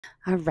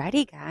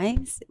Alrighty,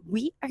 guys,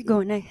 we are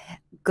going to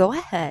go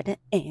ahead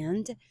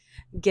and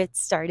get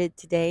started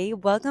today.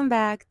 Welcome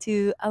back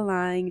to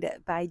Aligned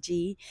by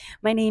G.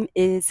 My name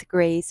is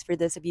Grace. For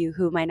those of you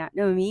who might not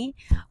know me,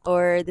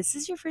 or this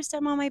is your first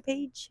time on my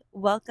page,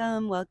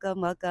 welcome, welcome,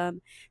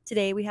 welcome.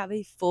 Today we have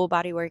a full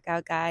body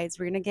workout, guys.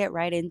 We're going to get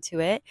right into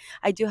it.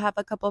 I do have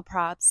a couple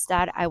props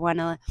that I want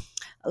to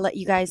let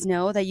you guys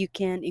know that you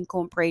can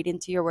incorporate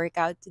into your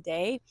workout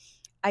today.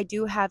 I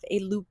do have a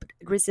loop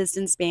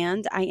resistance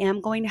band. I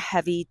am going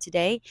heavy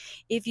today.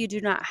 If you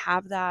do not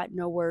have that,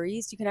 no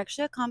worries. You can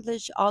actually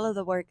accomplish all of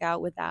the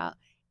workout without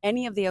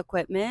any of the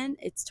equipment.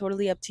 It's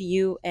totally up to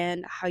you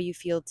and how you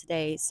feel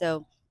today.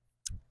 So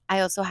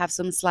I also have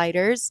some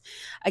sliders.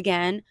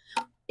 Again,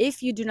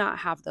 if you do not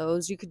have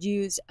those, you could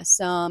use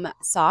some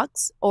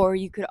socks, or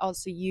you could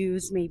also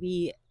use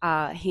maybe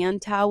a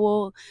hand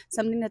towel,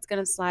 something that's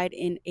going to slide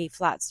in a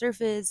flat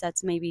surface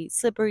that's maybe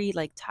slippery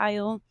like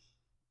tile,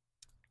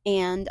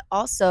 and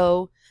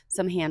also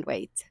some hand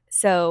weights.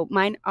 So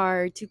mine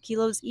are 2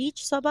 kilos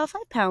each, so about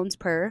 5 pounds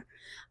per.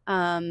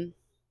 Um,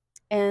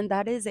 and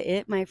that is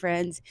it, my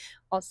friends.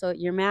 Also,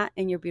 your mat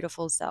and your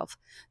beautiful self.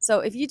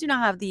 So if you do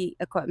not have the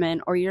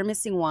equipment, or you're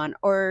missing one,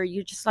 or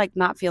you're just like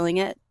not feeling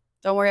it,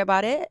 don't worry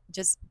about it.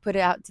 Just put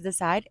it out to the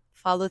side.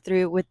 Follow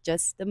through with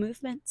just the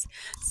movements.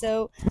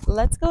 So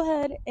let's go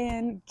ahead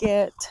and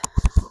get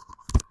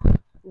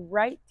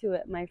right to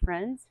it, my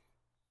friends.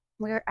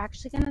 We're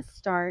actually going to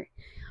start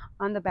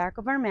on the back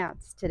of our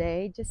mats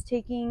today, just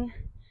taking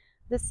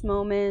this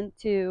moment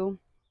to,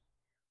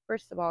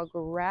 first of all,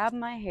 grab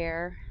my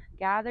hair,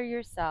 gather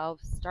yourself,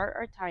 start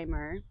our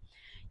timer.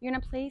 You're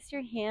going to place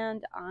your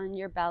hand on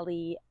your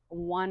belly,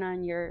 one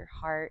on your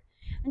heart,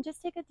 and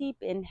just take a deep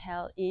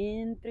inhale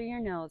in through your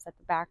nose at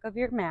the back of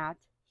your mat,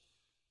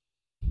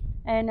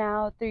 and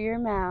out through your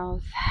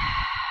mouth.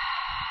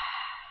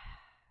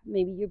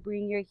 Maybe you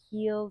bring your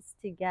heels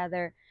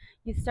together.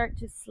 You start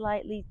to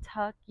slightly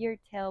tuck your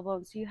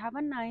tailbone so you have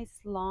a nice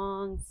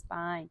long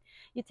spine.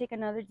 You take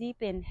another deep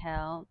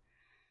inhale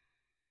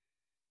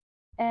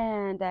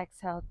and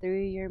exhale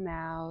through your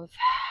mouth.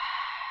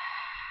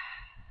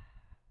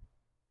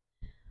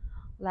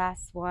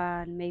 Last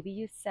one. Maybe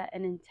you set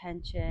an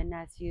intention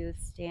as you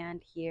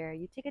stand here.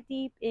 You take a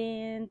deep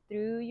in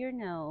through your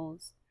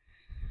nose,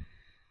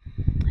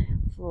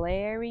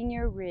 flaring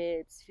your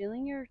ribs,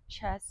 feeling your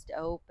chest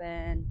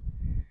open,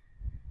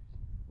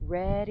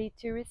 ready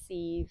to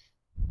receive.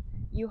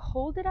 You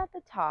hold it at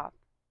the top,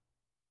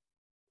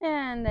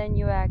 and then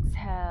you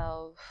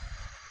exhale.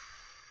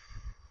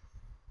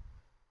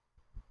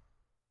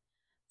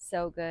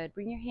 So good.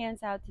 Bring your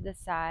hands out to the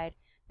side.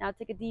 Now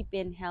take a deep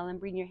inhale and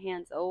bring your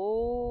hands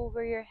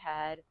over your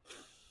head.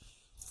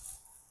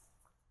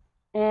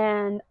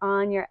 And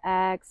on your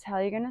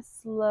exhale, you're going to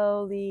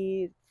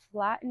slowly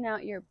flatten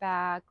out your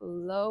back,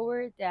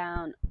 lower it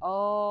down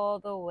all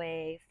the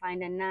way.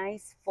 Find a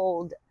nice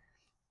fold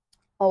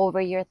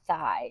over your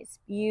thighs.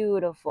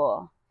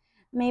 Beautiful.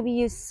 Maybe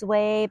you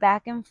sway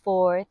back and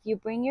forth. You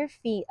bring your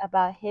feet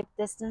about hip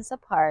distance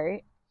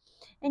apart,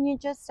 and you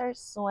just start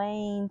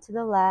swaying to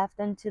the left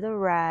and to the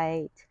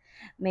right.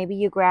 Maybe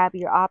you grab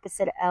your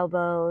opposite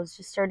elbows,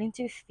 just starting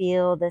to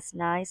feel this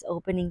nice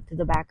opening through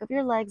the back of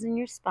your legs and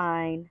your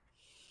spine.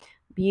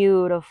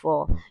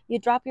 Beautiful. You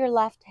drop your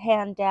left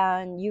hand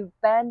down, you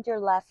bend your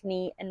left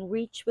knee and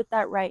reach with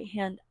that right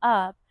hand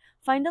up.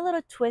 Find a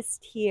little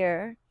twist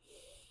here.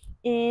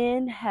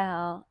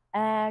 Inhale,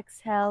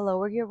 exhale,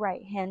 lower your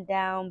right hand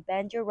down,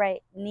 bend your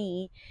right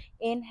knee,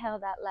 inhale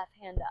that left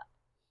hand up.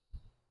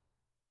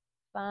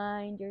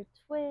 Find your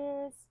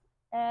twist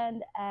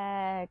and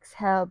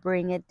exhale,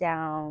 bring it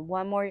down.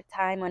 One more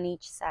time on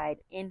each side.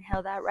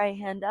 Inhale that right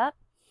hand up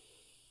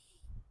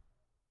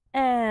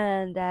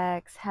and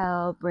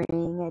exhale, bring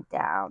it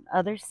down.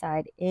 Other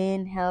side.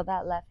 Inhale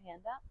that left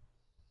hand up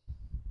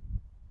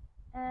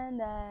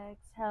and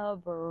exhale,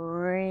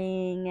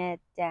 bring it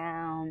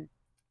down.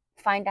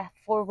 Find a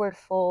forward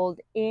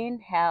fold.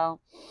 Inhale,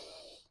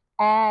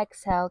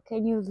 exhale.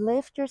 Can you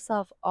lift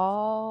yourself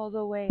all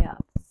the way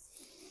up?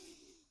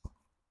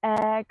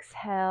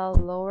 Exhale,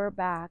 lower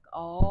back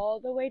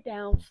all the way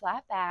down,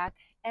 flat back,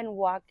 and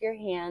walk your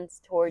hands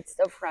towards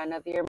the front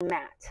of your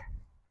mat.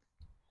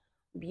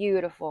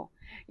 Beautiful.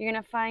 You're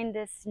going to find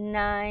this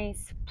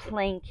nice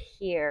plank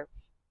here.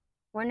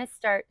 We're going to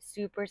start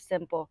super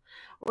simple.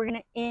 We're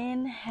going to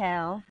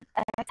inhale,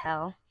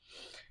 exhale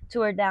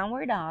to our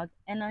downward dog.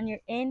 And on your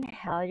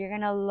inhale, you're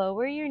going to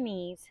lower your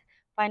knees,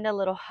 find a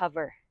little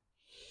hover.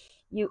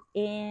 You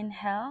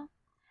inhale,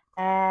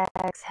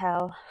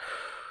 exhale.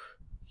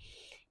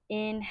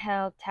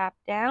 Inhale, tap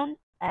down,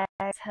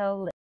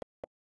 exhale,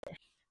 lift.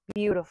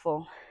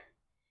 Beautiful.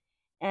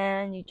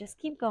 And you just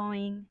keep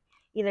going.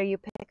 Either you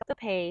pick up the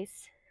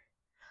pace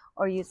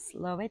or you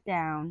slow it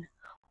down,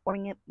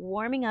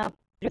 warming up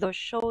through those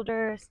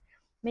shoulders,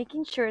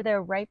 making sure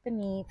they're right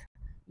beneath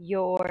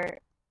your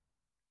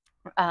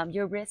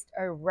wrists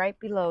are right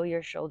below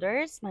your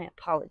shoulders. My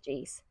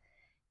apologies.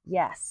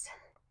 Yes.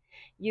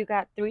 You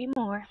got 3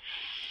 more.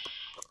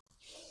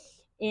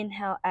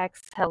 Inhale,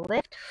 exhale,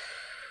 lift.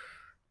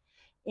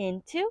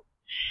 in 2,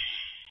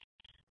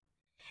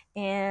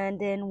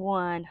 and in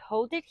 1.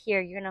 Hold it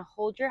here. You're going to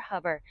hold your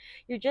hover.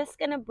 You're just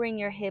going to bring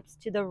your hips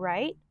to the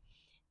right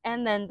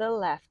and then the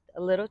left.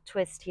 A little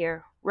twist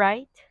here.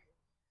 Right,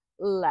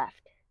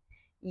 left.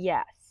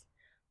 Yes.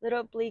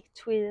 Little oblique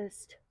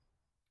twist.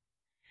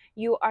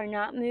 You are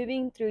not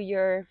moving through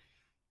your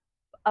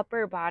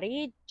upper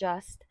body,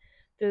 just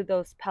through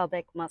those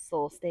pelvic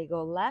muscles. They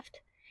go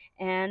left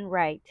and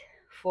right.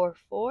 For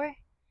 4,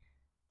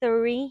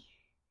 3,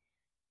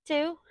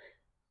 2,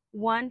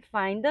 1.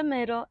 Find the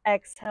middle.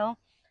 Exhale.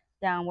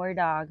 Downward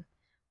dog.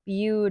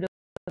 Beautiful.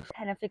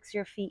 Kind of fix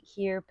your feet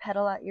here.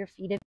 Pedal out your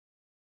feet.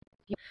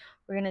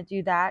 We're going to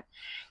do that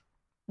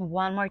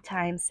one more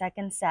time.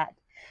 Second set.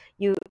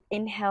 You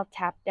inhale,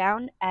 tap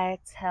down.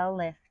 Exhale,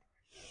 lift.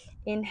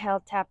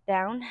 Inhale, tap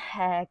down.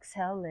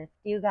 Exhale, lift.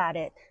 You got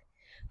it.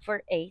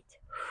 For 8.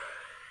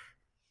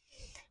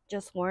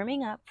 Just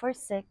warming up for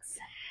 6.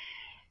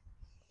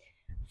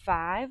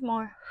 5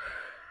 more.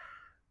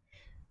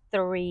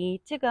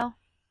 3 to go.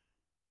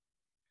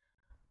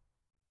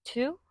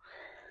 2.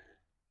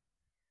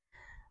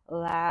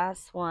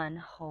 Last one.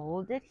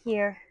 Hold it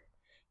here.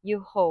 You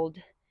hold.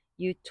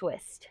 You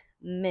twist.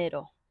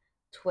 Middle.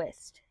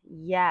 Twist.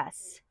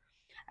 Yes.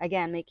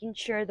 Again, making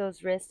sure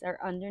those wrists are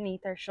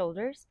underneath our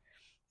shoulders.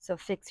 So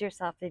fix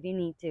yourself if you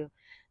need to.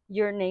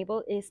 Your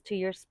navel is to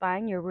your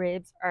spine. Your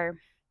ribs are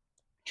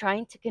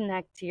trying to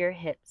connect to your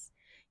hips.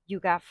 You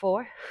got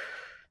 4,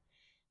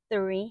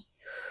 3,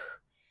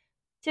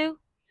 2,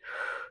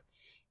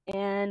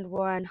 and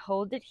 1.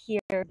 Hold it here.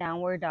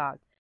 Downward dog.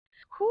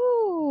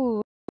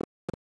 Whoo!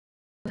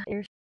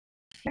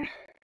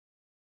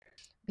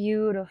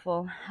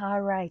 Beautiful.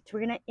 All right.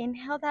 We're going to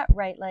inhale that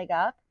right leg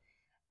up.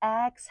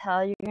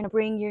 Exhale. You're going to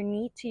bring your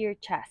knee to your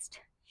chest.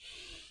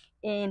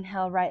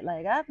 Inhale, right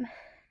leg up.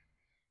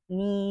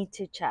 Knee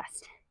to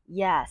chest.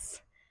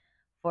 Yes.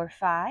 For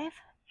 5.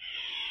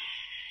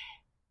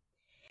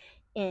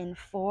 In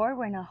 4,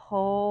 we're going to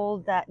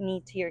hold that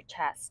knee to your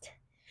chest.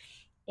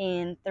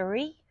 In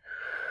 3.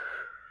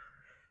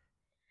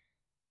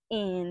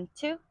 In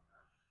 2.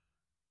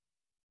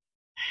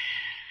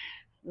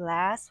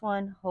 Last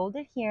one. Hold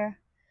it here.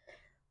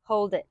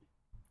 Hold it.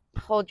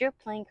 Hold your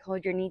plank.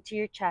 Hold your knee to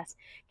your chest.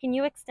 Can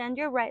you extend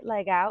your right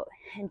leg out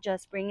and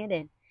just bring it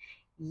in?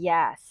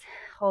 Yes.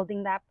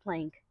 Holding that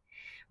plank.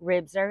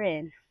 Ribs are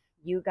in.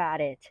 You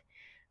got it.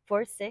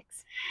 For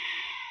 6.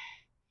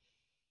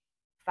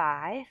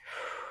 5.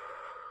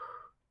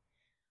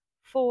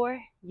 4.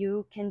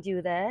 You can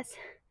do this.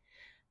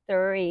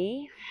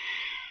 3.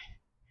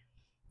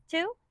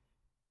 2.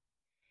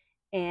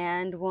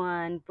 And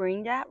 1.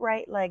 Bring that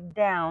right leg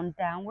down.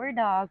 Downward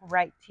dog,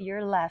 right to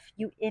your left.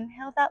 You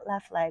inhale that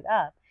left leg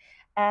up.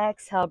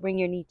 Exhale, bring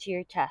your knee to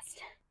your chest.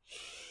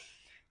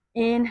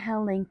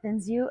 Inhale,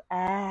 lengthens you.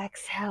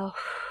 Exhale,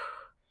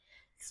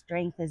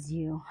 strengthens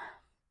you.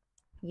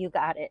 You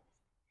got it.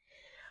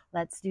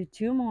 Let's do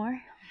 2 more.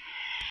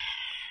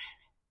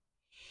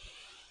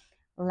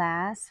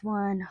 Last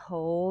one.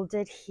 Hold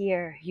it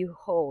here. You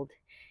hold.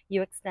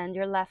 You extend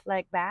your left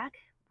leg back.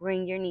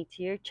 Bring your knee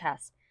to your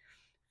chest.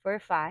 For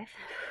 5.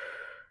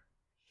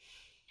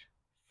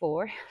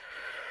 4.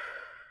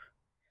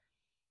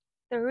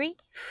 3.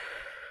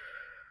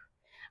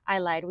 I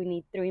lied. We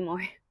need 3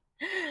 more.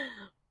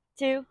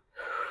 2.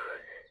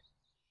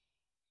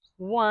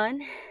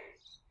 1.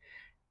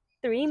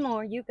 3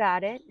 more. You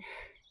got it.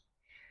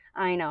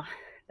 I know.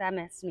 That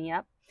messed me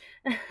up.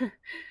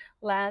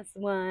 Last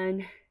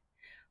one.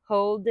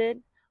 Hold it.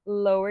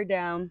 Lower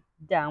down.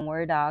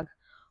 Downward dog.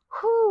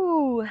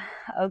 Whoo.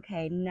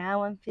 Okay.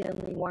 Now I'm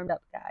feeling warmed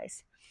up,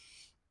 guys.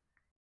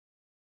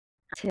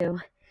 2.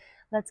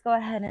 Let's go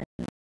ahead and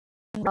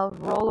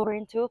roll over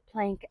into a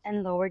plank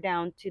and lower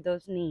down to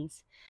those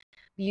knees.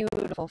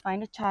 Beautiful.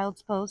 Find a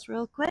child's pose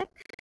real quick.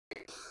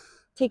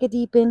 Take a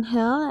deep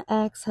inhale.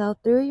 Exhale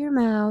through your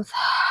mouth.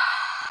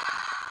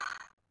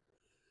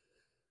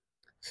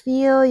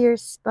 Feel your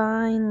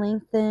spine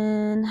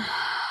lengthen.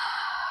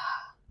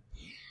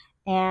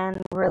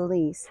 And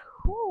release.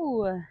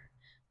 Whew.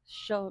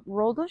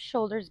 Roll those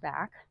shoulders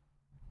back.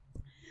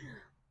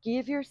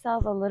 Give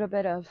yourself a little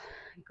bit of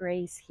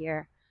grace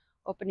here.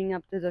 Opening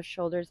up through the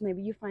shoulders.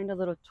 Maybe you find a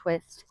little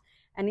twist.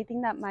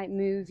 Anything that might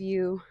move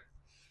you.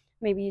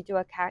 Maybe you do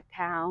a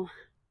cat-cow.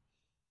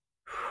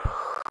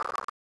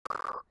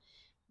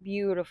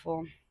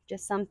 Beautiful.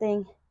 Just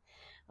something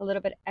a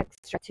little bit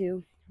extra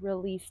to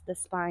release the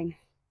spine.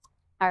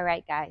 All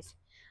right, guys.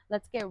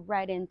 Let's get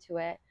right into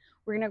it.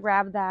 We're going to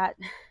grab that.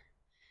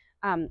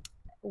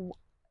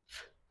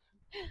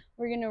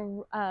 We're going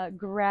to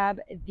grab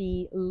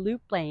the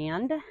loop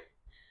band.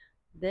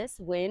 This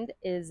wind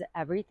is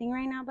everything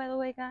right now, by the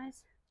way,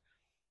 guys.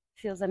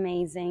 Feels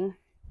amazing.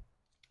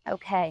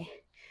 Okay.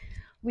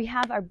 We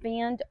have our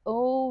band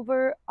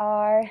over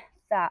our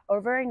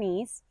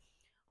knees.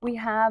 We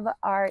have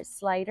our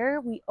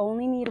slider. We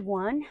only need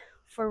 1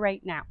 for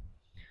right now.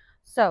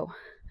 So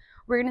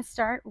we're going to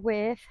start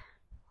with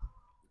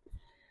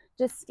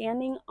just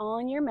standing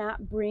on your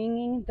mat,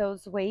 bringing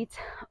those weights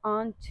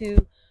onto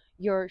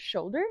your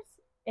shoulders.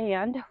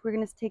 And we're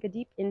going to take a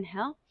deep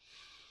inhale.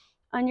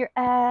 On your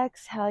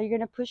exhale, you're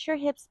going to push your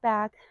hips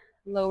back,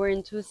 lower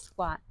into a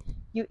squat.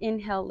 You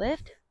inhale,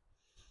 lift.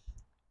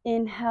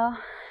 Inhale,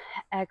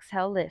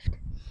 exhale, lift.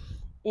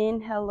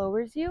 Inhale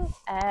lowers you,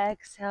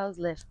 exhales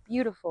lift.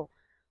 Beautiful.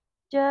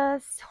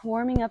 Just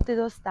warming up to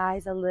those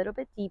thighs a little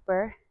bit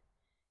deeper.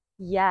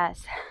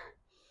 Yes.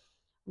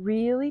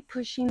 Really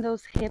pushing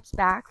those hips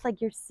back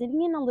like you're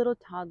sitting in a little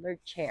toddler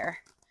chair.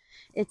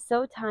 It's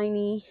so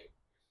tiny,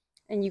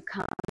 and you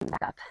come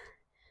back up.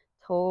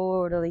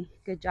 Totally.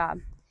 Good job.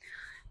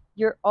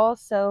 You're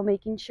also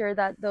making sure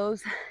that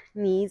those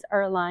knees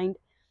are aligned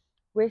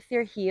with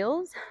your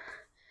heels.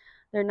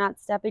 They're not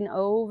stepping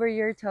over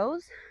your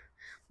toes.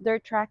 They're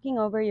tracking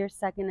over your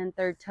second and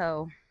third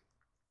toe.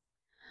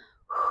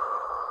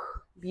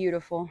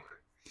 Beautiful.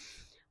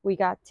 We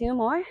got 2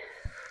 more.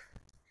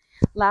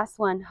 Last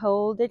one.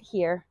 Hold it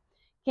here.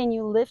 Can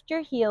you lift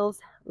your heels?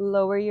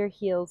 Lower your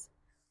heels.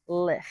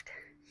 Lift.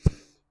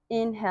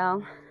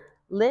 Inhale.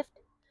 Lift.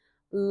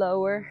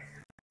 Lower.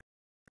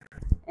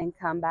 And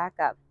come back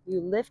up.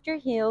 You lift your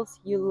heels.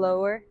 You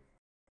lower.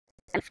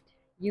 Lift.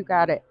 You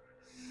got it.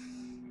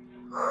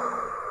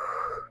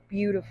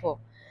 Beautiful.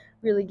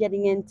 Really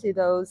getting into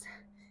those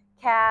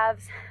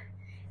calves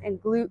and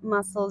glute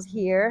muscles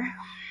here.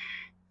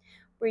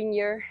 Bring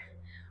your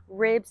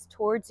ribs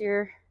towards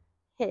your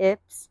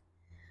hips.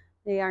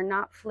 They are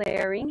not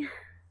flaring.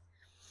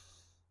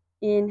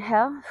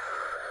 Inhale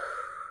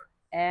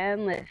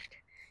and lift.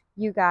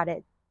 You got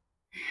it.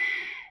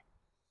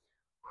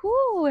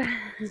 Whew.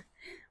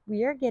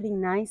 We are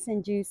getting nice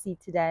and juicy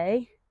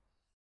today.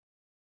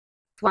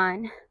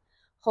 1.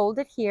 Hold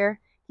it here.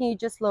 Can you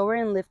just lower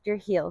and lift your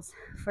heels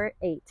for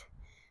 8,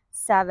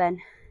 7,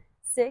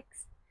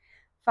 6,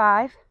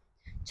 5.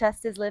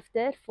 Chest is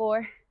lifted.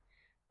 4,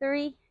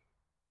 3,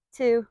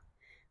 2,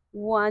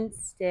 1.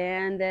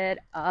 Stand it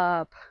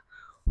up.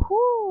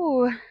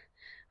 Whoo.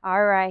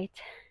 All right.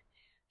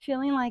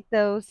 Feeling like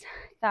those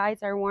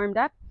thighs are warmed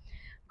up.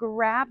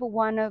 Grab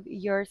one of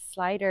your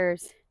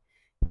sliders.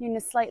 You're going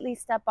to slightly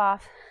step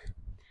off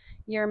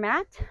your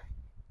mat.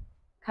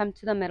 Come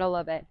to the middle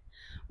of it.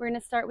 We're going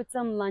to start with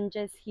some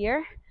lunges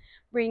here,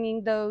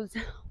 bringing those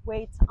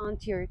weights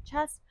onto your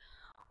chest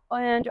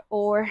and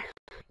or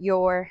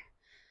your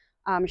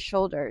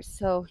shoulders.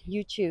 So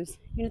you choose.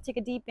 You're going to take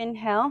a deep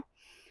inhale,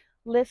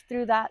 lift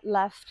through that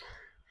left.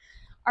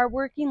 Our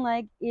working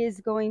leg is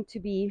going to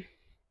be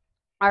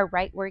our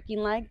right working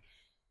leg,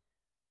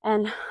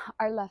 and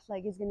our left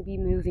leg is going to be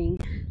moving.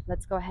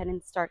 Let's go ahead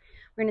and start.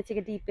 We're going to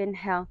take a deep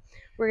inhale.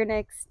 We're going to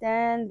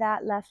extend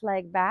that left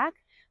leg back,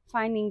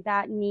 finding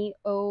that knee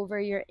over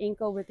your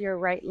ankle with your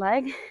right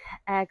leg.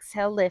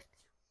 Exhale, lift.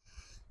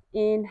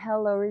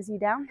 Inhale, lowers you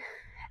down.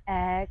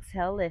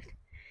 Exhale, lift.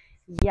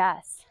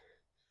 Yes.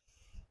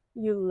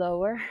 You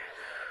lower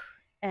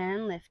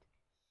and lift.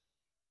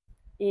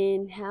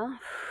 Inhale,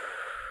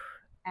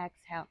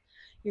 exhale.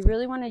 You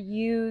really want to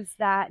use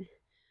that,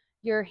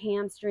 your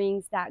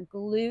hamstrings, that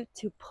glute,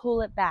 to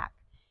pull it back.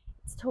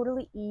 It's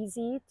totally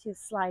easy to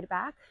slide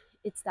back.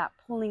 It's that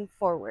pulling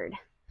forward.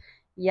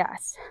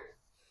 Yes.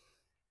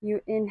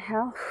 You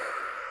inhale,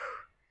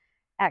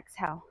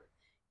 exhale.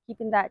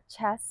 Keeping that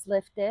chest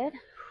lifted.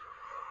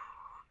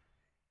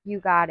 You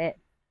got it.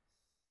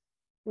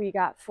 We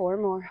got 4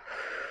 more.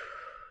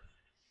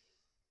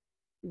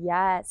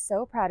 Yes,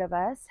 so proud of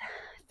us.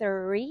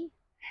 3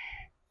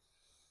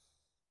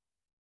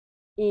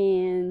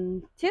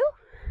 and 2.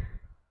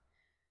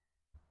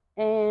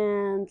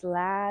 And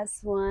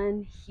last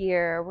one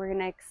here. We're going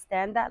to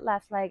extend that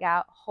left leg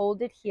out.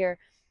 Hold it here.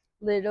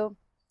 Little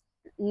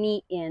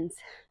knee ins.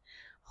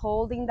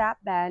 Holding that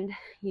bend.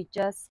 You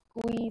just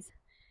squeeze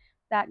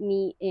that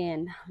knee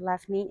in.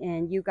 Left knee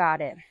in. You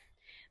got it.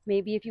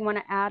 Maybe if you want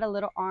to add a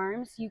little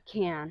arms, you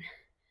can.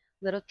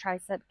 Little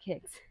tricep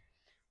kicks.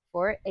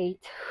 4, 8,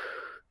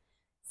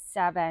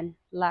 7.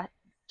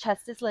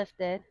 Chest is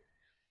lifted.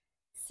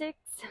 6,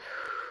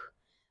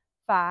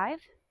 5,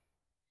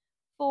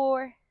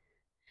 4,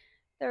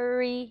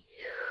 3,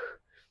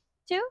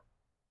 2,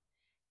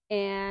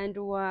 and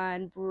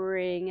 1.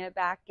 Bring it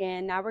back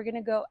in. Now we're going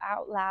to go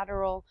out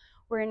lateral.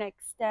 We're going to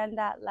extend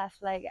that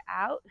left leg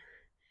out.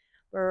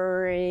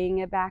 Bring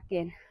it back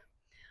in.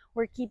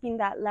 We're keeping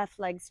that left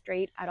leg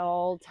straight at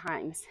all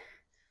times.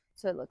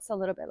 So it looks a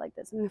little bit like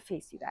this. I'm going to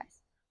face you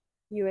guys.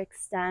 You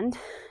extend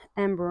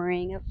and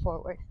bring it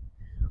forward.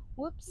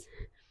 Whoops.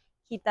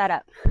 Keep that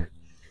up.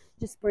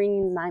 Just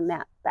bringing my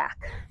mat back.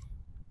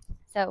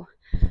 So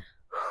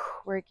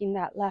working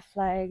that left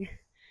leg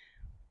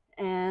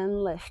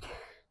and lift.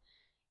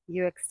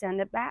 You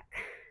extend it back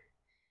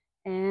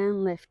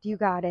and lift. You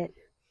got it.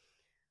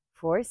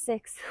 4,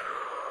 6.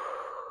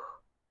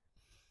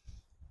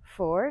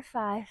 4,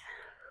 5.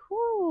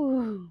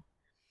 Woo.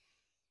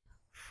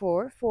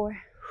 4, 4.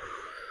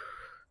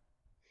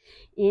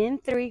 In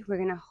 3, we're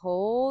going to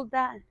hold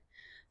that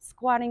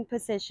squatting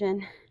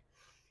position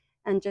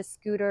and just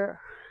scooter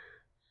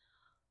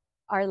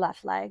our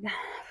left leg.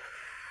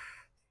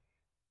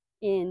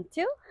 In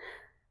 2.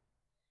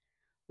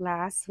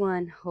 Last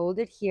one. Hold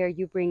it here.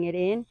 You bring it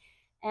in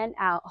and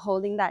out,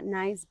 holding that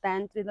nice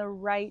bend through the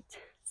right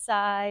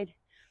side.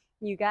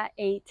 You got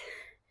 8,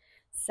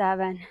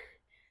 7,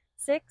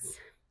 6,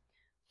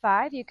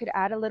 5. You could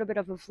add a little bit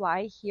of a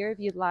fly here if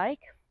you'd like.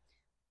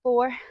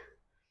 4,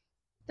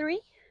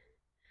 3,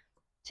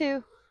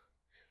 2,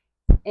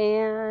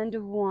 and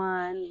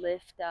 1.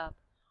 Lift up.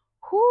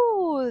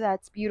 Whoo,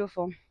 that's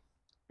beautiful.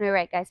 All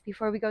right, guys,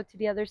 before we go to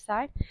the other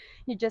side,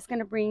 you're just going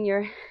to bring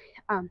your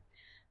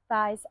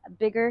thighs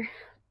bigger,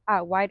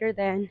 wider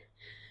than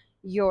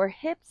your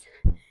hips,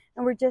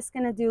 and we're just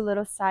going to do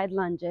little side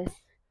lunges.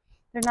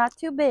 They're not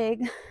too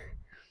big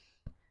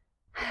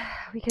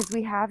because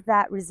we have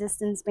that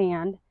resistance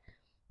band,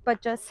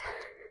 but just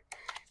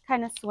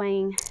kind of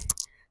swaying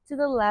to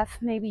the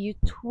left. Maybe you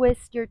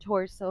twist your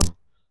torso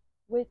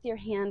with your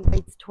hand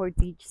weights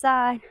towards each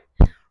side,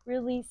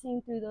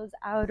 releasing through those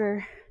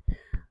outer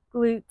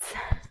glutes.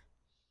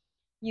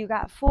 You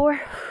got 4,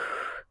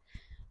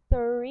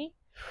 3,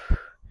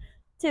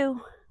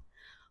 2,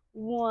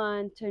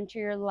 1. Turn to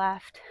your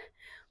left.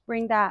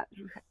 Bring that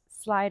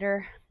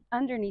slider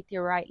underneath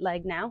your right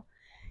leg now.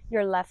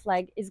 Your left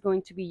leg is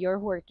going to be your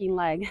working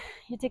leg.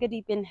 You take a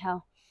deep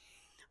inhale.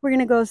 We're going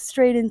to go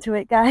straight into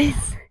it,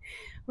 guys.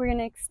 We're going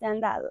to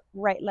extend that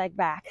right leg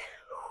back.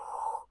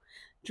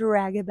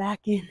 Drag it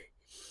back in.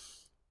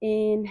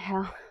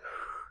 Inhale.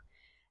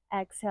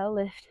 Exhale,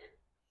 lift.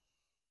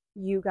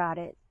 You got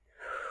it.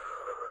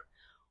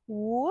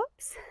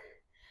 Whoops.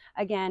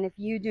 Again, if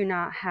you do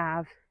not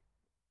have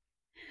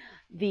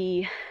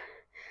the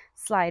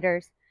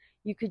sliders,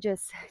 you could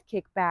just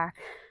kick back,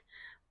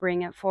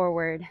 bring it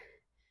forward,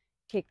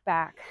 kick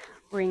back,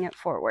 bring it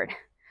forward.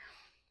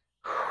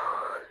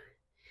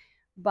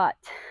 But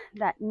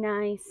that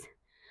nice,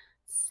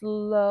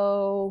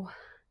 slow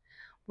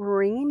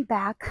bringing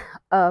back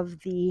of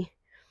the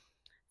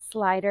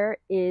slider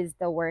is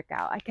the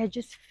workout. I could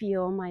just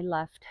feel my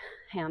left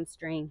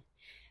hamstring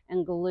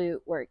and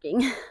glute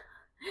working.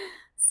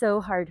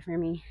 So hard for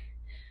me.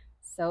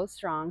 So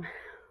strong.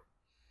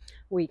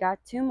 We got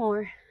 2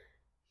 more.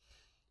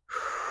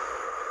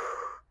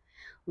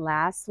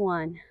 Last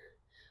one.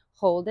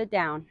 Hold it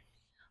down.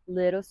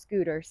 Little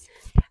scooters.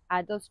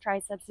 Add those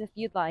triceps if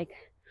you'd like.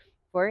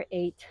 For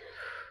 8,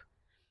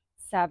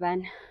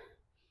 7,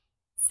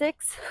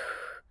 6,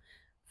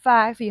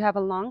 5. You have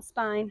a long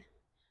spine.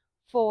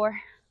 4,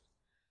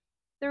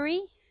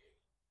 3,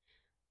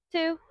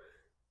 2,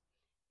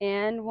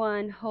 and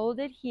 1. Hold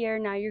it here.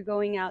 Now you're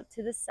going out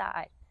to the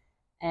side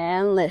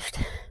and lift.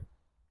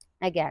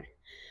 Again,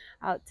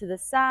 out to the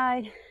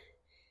side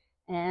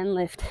and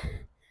lift.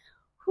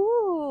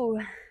 Whoo.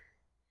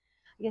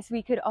 I guess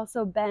we could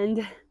also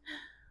bend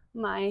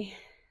my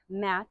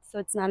mat so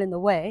it's not in the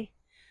way.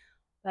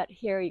 But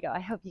here you go. I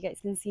hope you guys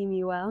can see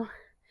me well.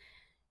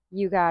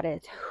 You got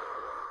it.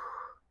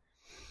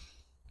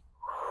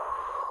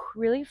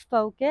 Really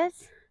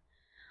focus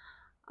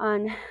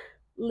on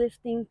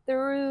lifting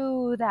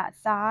through that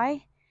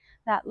thigh,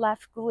 that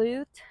left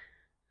glute,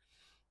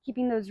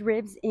 keeping those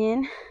ribs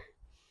in.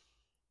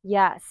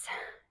 Yes,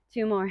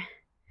 2 more.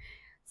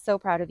 So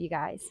proud of you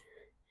guys.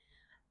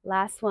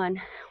 Last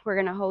one. We're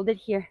gonna hold it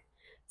here.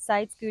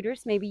 Side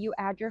scooters, maybe you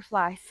add your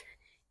flies.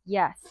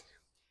 Yes.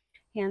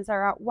 Hands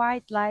are out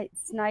wide, light,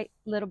 slight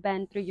little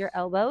bend through your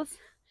elbows.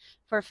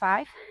 For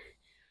 5,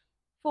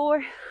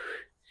 4,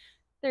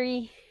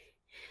 3,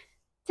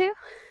 2,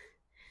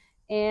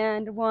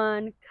 and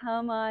 1.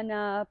 Come on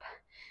up.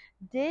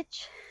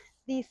 Ditch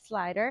the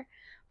slider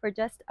for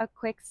just a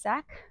quick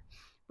sec.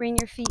 Bring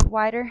your feet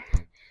wider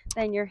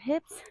than your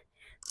hips.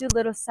 Do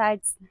little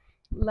side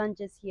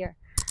lunges here.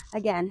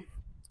 Again,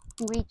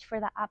 reach for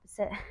the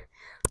opposite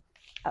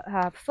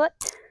foot.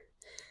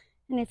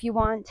 And if you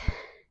want,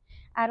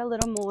 add a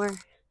little more.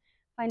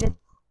 Find a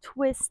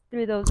twist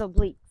through those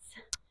obliques.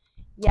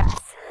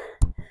 Yes.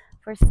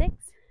 For 6,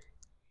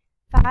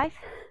 5,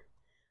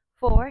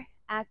 4,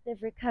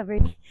 active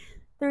recovery.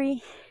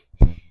 3,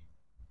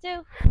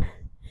 2,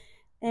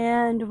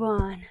 and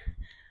 1.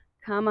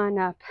 Come on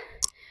up.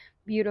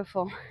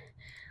 Beautiful.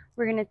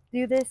 We're going to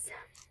do this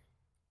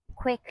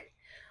quick.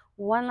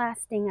 One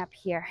last thing up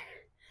here.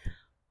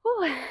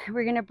 Whew.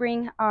 We're going to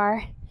bring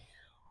our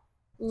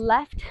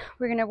left,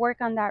 we're going to work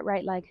on that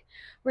right leg.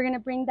 We're going to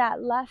bring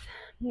that left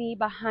knee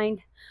behind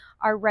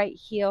our right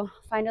heel.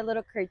 Find a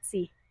little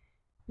curtsy.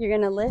 You're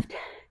going to lift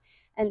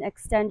and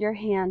extend your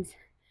hands.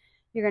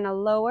 You're going to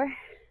lower,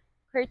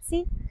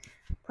 curtsy,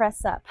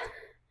 press up.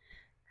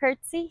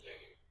 Curtsy,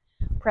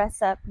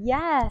 press up.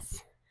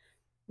 Yes,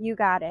 you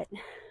got it.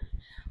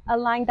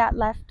 Align that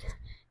left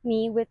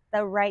knee with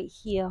the right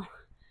heel.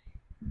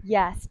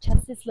 Yes,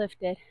 chest is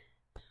lifted.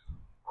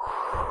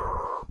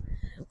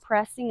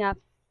 Pressing up.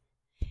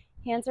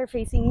 Hands are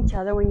facing each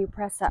other when you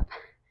press up.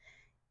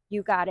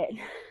 You got it.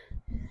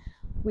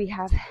 We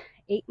have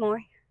 8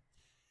 more.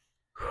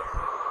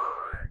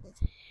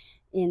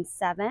 In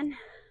 7.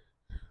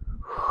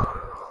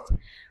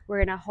 We're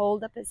going to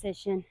hold a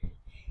position.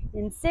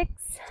 In 6.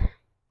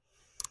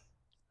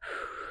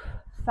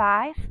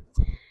 5.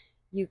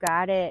 You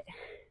got it.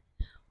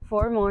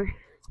 4 more.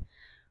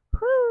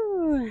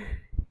 Whoo.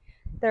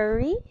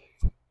 3,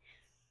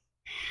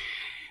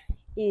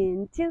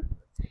 in 2.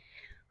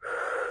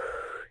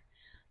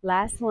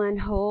 Last one,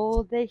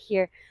 hold it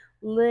here.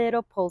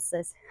 Little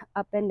pulses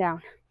up and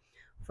down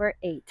for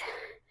 8,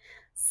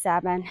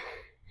 7,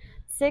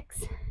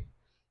 6,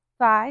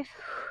 5,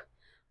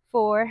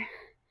 4,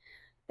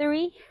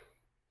 3,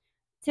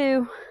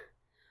 2,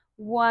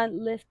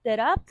 1. Lift it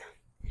up.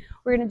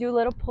 We're going to do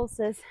little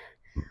pulses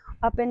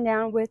up and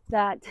down with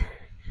that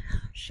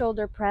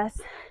shoulder press.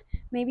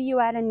 Maybe you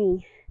add a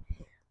knee,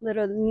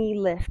 little knee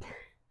lift.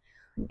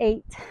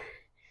 8,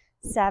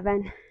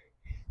 7,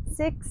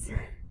 6,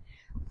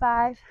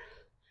 5,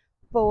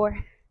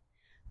 4,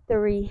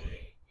 3,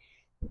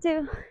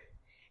 2,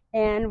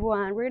 and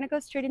 1. We're going to go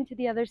straight into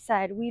the other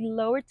side. We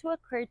lower to a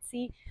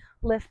curtsy,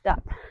 lift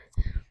up.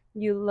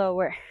 You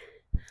lower,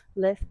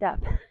 lift up.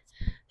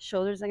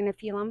 Shoulders are going to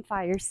feel on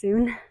fire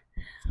soon.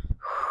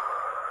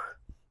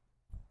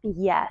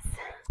 Yes.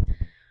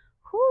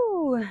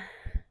 Whew.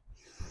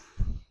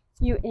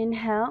 You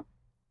inhale,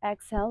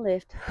 exhale,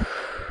 lift.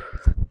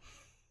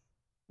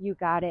 You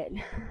got it.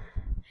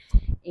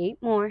 8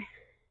 more.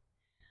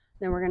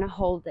 Then we're going to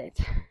hold it.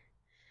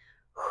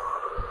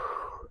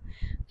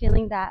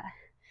 Feeling that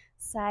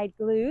side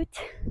glute.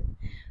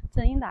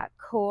 Feeling that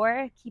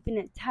core, keeping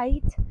it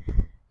tight.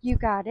 You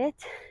got it.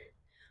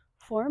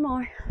 4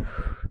 more.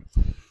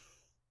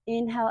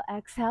 Inhale,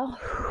 exhale.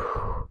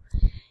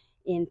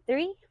 In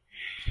 3.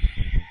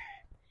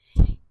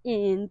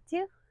 In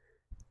 2.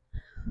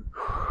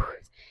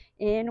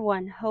 In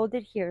 1. Hold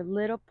it here.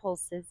 Little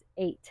pulses.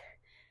 8,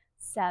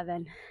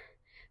 7,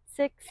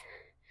 6,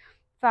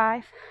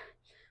 5,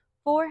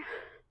 4,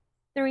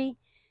 3,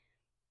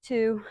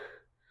 2,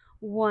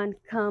 1.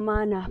 Come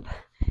on up.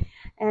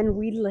 And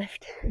we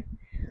lift.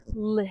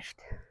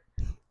 Lift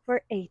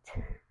for 8,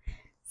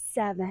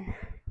 7,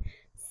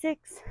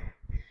 6,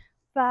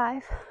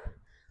 5,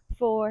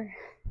 4,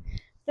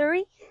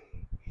 3,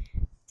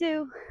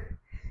 2,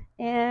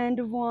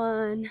 and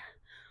 1.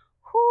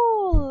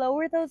 Whoo,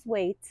 lower those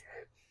weights.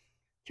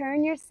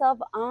 Turn yourself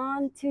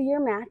onto your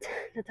mat,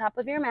 the top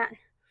of your mat.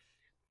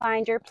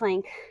 Find your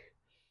plank.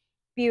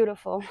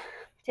 Beautiful.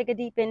 Take a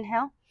deep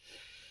inhale.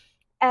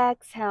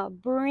 Exhale.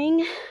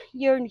 Bring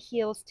your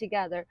heels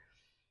together.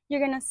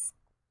 You're going to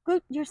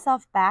scoot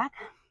yourself back.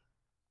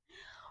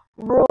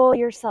 Roll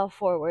yourself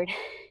forward.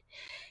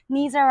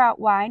 Knees are out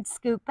wide.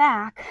 Scoot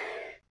back.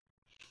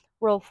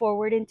 Roll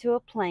forward into a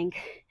plank.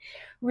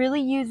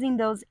 Really using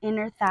those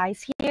inner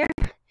thighs here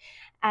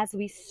as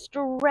we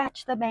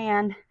stretch the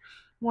band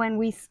when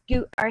we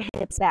scoot our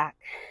hips back.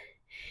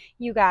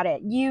 You got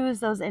it. Use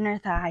those inner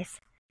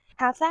thighs.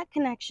 Have that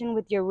connection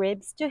with your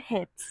ribs to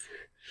hips.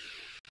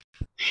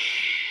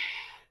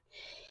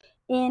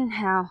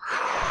 Inhale.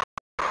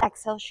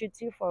 Exhale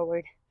shoots you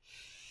forward.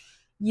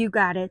 You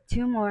got it.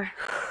 2 more.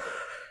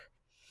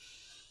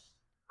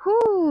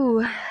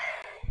 Whoo.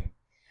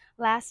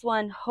 Last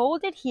one.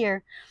 Hold it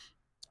here.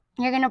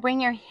 You're going to bring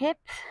your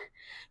hips,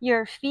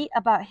 your feet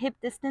about hip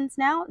distance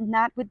now,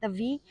 not with the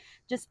V.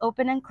 Just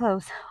open and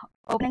close.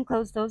 Open and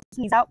close those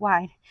knees out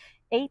wide.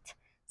 8,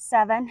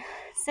 7,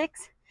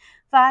 6,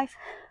 5,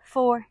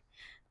 4,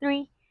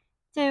 3,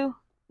 2,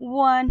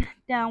 1.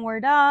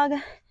 Downward dog.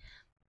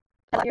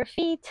 Your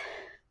feet.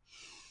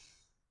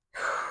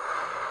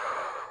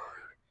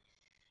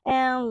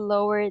 And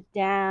lower it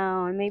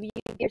down. Maybe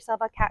you give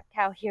yourself a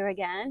cat-cow here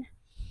again.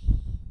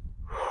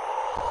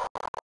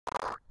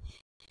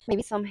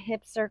 Maybe some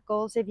hip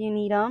circles if you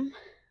need them.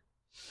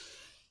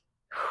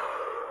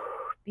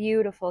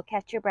 Beautiful.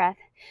 Catch your breath.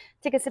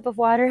 Take a sip of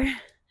water.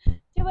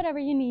 Do whatever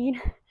you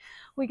need.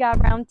 We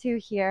got round 2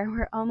 here.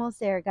 We're almost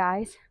there,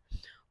 guys.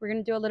 We're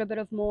going to do a little bit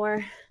of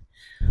more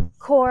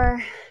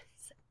core,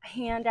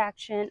 hand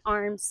action,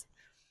 arms,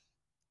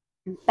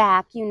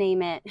 back, you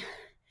name it.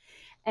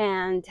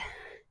 And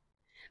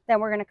then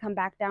we're going to come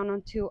back down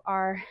onto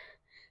our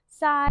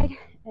side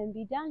and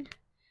be done.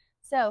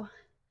 So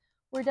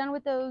we're done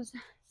with those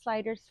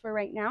sliders for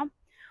right now.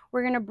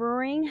 We're going to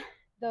bring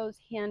those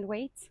hand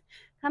weights,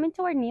 come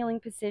into our kneeling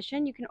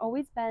position. You can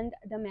always bend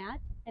the mat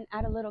and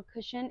add a little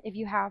cushion if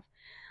you have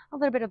a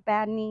little bit of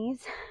bad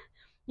knees.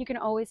 You can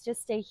always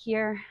just stay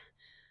here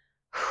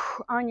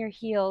on your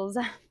heels,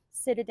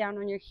 sit it down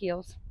on your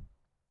heels.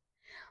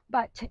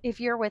 But if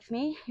you're with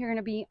me, you're going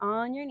to be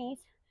on your knees.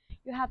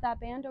 You have that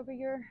band over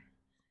your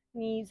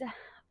knees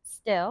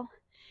still.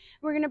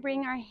 We're going to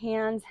bring our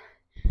hands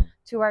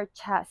to our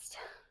chest.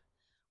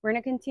 We're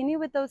going to continue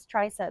with those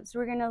triceps.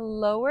 We're going to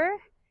lower,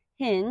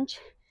 hinge,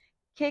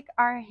 kick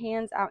our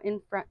hands out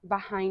in front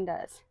behind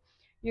us.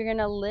 You're going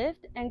to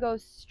lift and go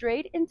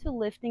straight into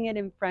lifting it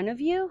in front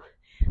of you.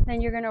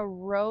 Then you're going to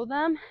row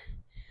them,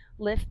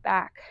 lift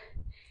back,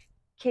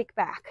 kick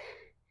back,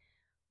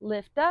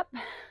 lift up,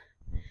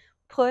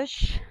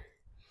 push,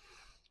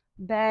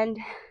 bend,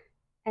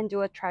 and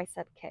do a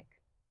tricep kick.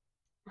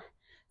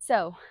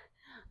 So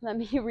let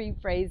me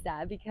rephrase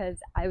that because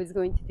I was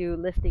going to do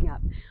lifting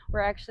up.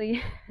 We're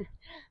actually,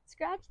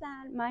 scratch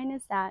that,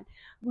 minus that.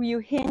 You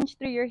hinge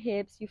through your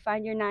hips, you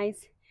find your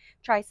nice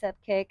tricep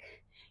kick,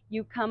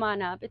 you come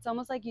on up. It's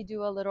almost like you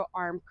do a little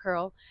arm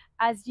curl.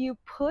 As you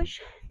push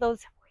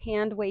those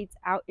hand weights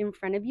out in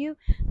front of you.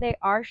 They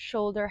are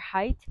shoulder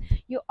height.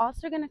 You're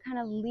also going to kind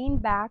of lean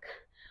back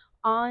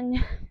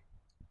on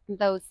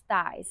those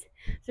thighs.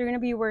 So you're going to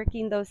be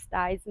working those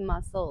thighs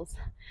muscles.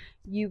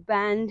 You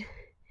bend,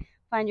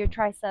 find your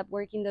tricep,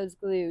 working those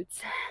glutes.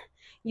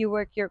 You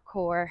work your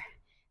core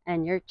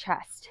and your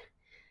chest.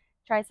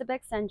 Tricep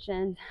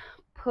extension,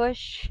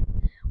 push,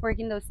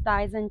 working those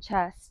thighs and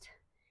chest.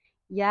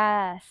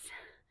 Yes,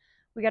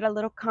 we got a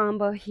little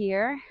combo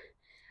here.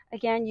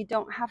 Again, you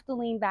don't have to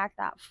lean back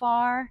that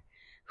far.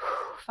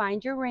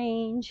 Find your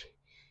range,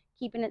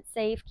 keeping it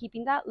safe,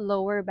 keeping that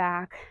lower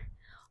back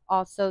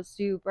also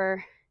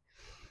super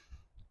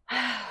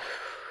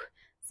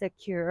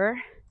secure.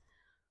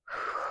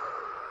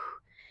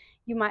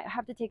 You might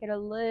have to take it a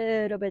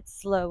little bit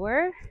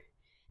slower,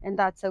 and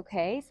that's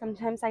okay.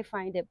 Sometimes I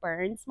find it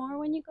burns more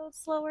when you go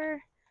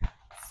slower.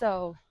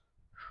 So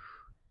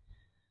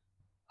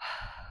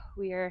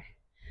we are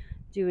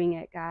doing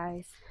it,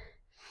 guys.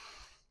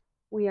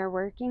 We are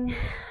working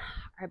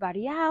our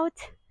body out.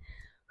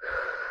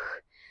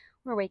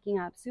 We're waking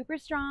up super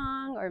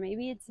strong, or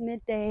maybe it's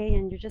midday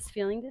and you're just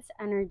feeling this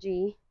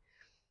energy.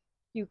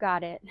 You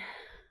got it.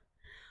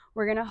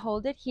 We're gonna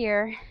hold it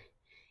here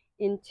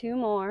in 2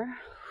 more.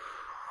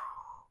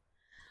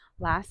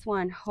 Last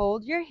one.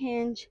 Hold your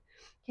hinge.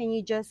 Can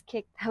you just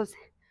kick those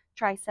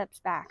triceps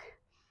back?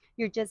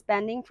 You're just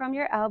bending from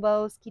your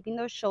elbows, keeping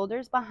those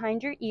shoulders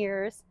behind your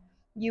ears.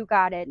 You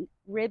got it.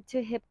 Rib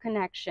to hip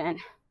connection.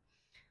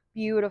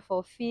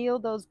 Beautiful. Feel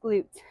those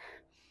glutes.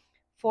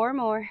 4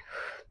 more.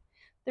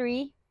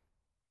 3,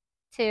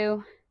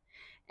 2,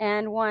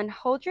 and 1.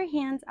 Hold your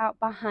hands out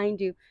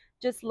behind you.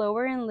 Just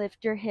lower and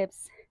lift your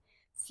hips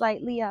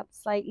slightly up,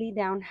 slightly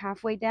down,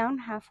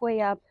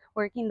 halfway up,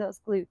 working those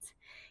glutes.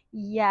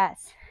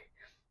 Yes.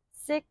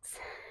 6,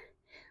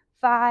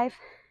 5,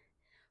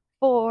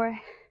 4,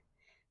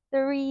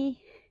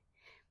 3,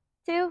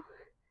 2,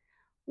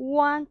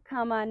 1.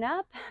 Come on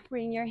up.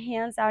 Bring your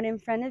hands out in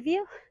front of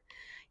you.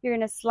 You're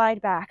going to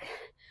slide back.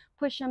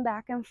 Push them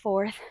back and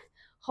forth.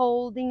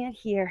 Holding it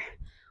here.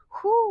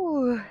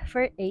 Whew,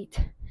 for 8,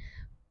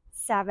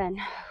 7,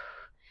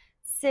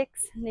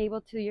 6.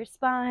 Navel to your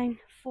spine.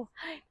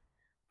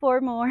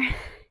 4 more.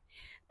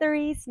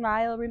 3.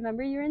 Smile.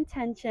 Remember your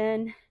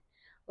intention.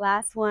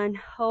 Last one.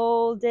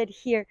 Hold it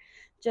here.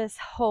 Just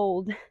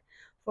hold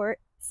for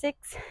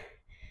 6,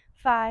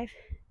 5,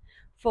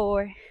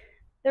 4,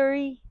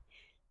 3,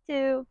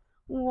 2,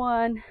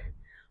 1.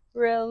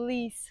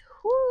 Release.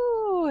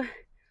 Whoo!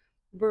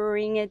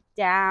 Bring it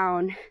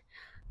down.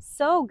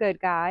 So good,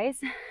 guys.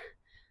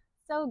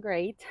 So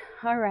great.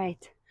 All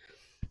right.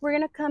 We're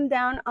going to come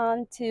down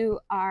onto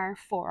our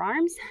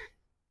forearms.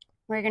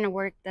 We're going to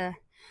work the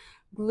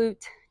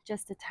glute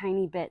just a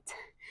tiny bit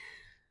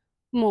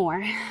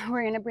more.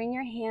 We're going to bring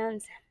your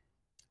hands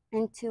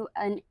into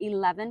an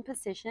 11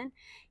 position.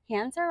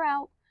 Hands are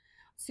out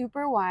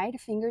super wide.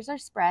 Fingers are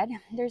spread.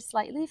 They're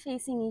slightly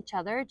facing each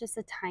other, just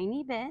a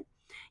tiny bit.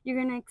 You're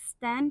going to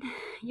extend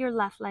your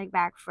left leg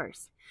back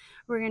first.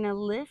 We're going to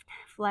lift,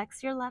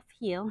 flex your left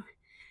heel,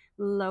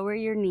 lower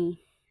your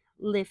knee,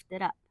 lift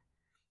it up.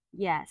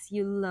 Yes,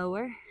 you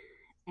lower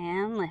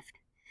and lift.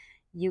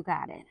 You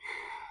got it.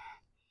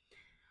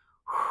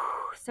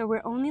 So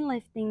we're only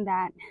lifting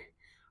that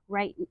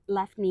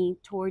left knee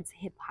towards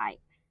hip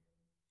height.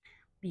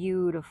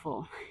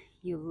 Beautiful.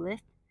 You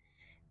lift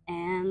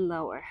and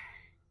lower.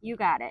 You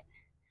got it.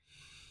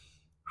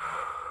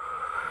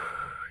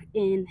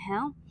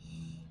 Inhale,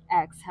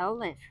 exhale,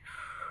 lift.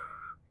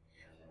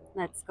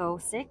 Let's go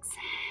 6.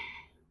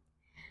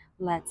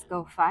 Let's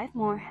go 5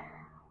 more.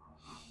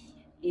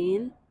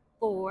 In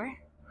 4.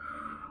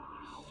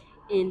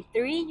 In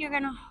 3, you're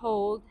going to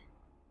hold.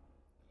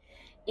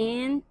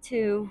 In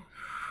 2.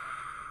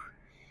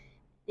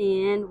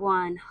 And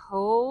 1.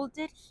 Hold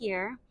it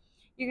here.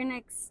 You're going to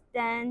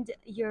extend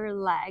your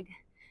leg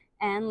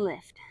and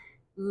lift.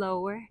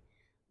 Lower,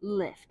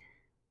 lift.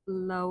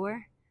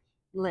 Lower,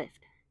 lift.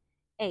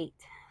 8,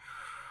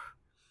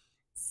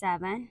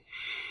 7,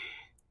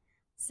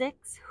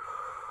 6,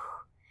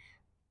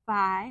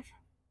 5,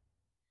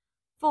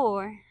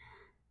 4,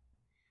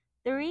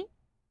 3,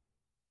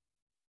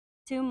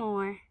 2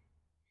 more,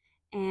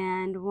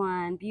 and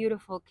 1.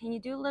 Beautiful. Can you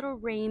do a little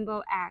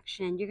rainbow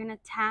action? You're going to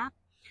tap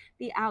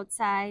the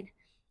outside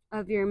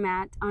of your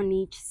mat on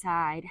each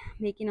side,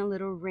 making a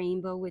little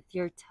rainbow with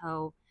your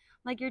toe,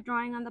 like you're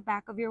drawing on the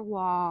back of your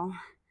wall,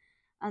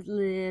 a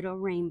little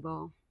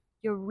rainbow.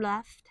 Your right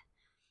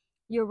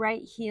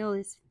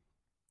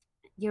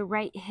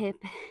hip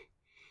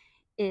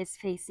is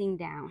facing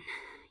down.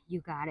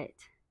 You got it.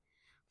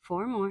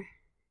 4 more.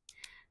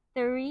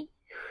 3,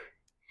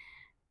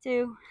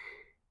 2,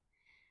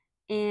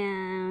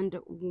 and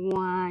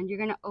 1. You're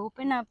going to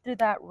open up through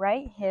that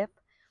right hip.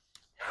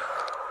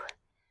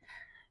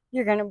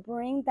 You're going to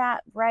bring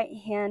that right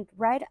hand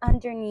right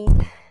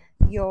underneath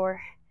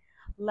your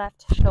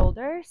left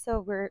shoulder. So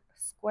we're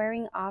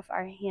squaring off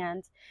our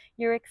hands.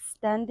 You're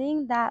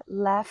extending that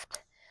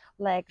left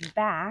leg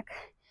back.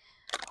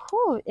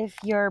 Whew, if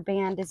your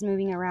band is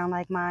moving around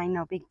like mine,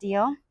 no big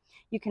deal.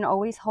 You can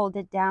always hold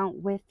it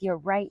down with your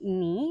right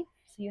knee,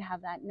 so you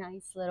have that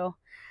nice little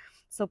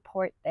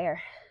support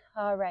there.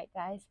 All right,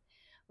 guys,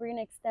 we're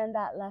gonna extend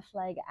that left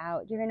leg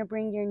out. You're gonna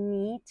bring your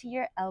knee to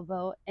your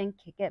elbow and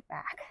kick it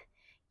back.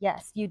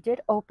 Yes, you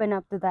did open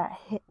up to that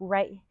hip,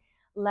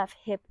 left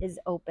hip is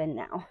open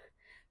now.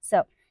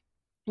 So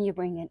you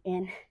bring it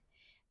in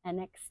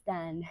and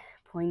extend,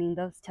 pointing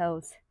those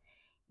toes.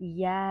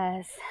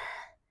 Yes,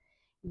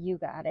 you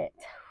got it.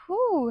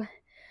 Whew.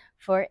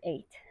 For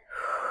 8,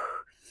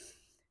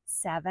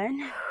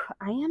 7,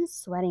 I am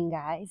sweating,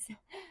 guys.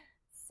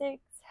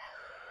 6,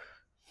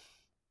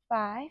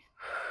 5,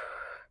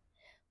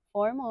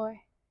 4 more,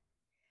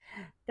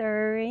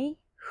 3,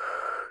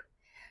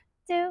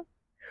 2,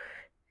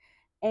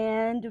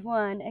 and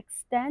 1.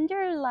 Extend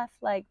your left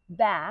leg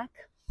back.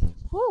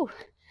 Whew.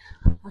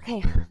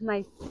 Okay,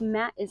 my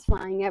mat is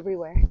flying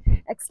everywhere.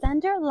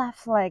 Extend your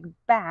left leg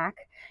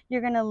back.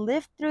 You're gonna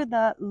lift through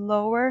the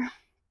lower,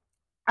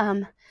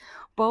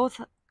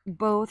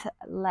 both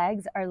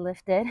legs are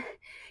lifted.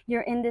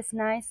 You're in this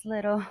nice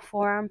little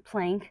forearm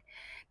plank.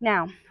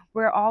 Now,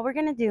 all we're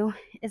gonna do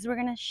is we're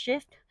gonna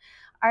shift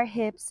our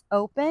hips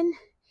open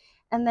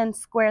and then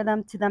square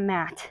them to the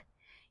mat.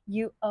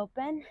 You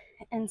open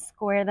and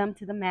square them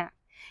to the mat.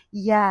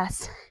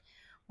 Yes,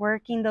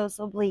 working those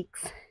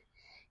obliques.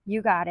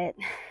 You got it.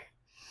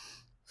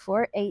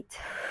 For 8,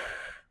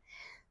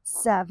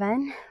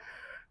 7,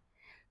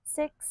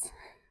 6,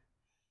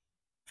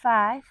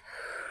 5,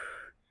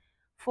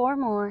 4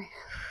 more,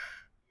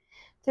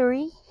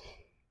 3,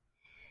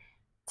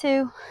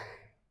 2,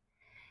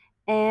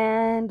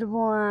 and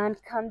 1.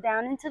 Come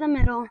down into the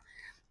middle.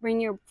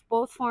 Bring your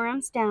both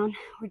forearms down.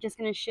 We're just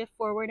going to shift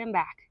forward and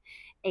back.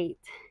 8,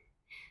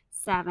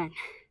 7,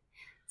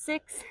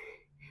 6,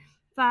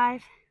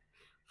 5,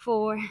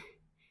 4,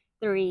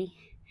 3,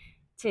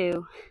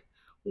 2,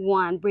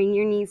 1. Bring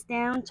your knees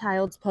down,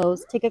 child's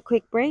pose. Take a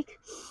quick break.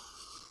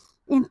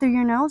 In through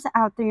your nose,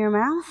 out through your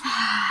mouth.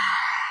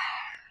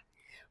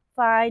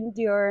 Find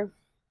your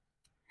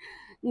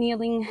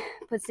kneeling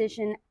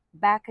position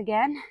back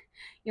again.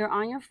 You're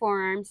on your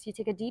forearms. You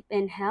take a deep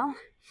inhale.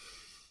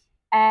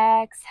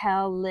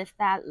 Exhale, lift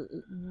that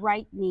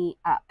right knee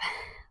up.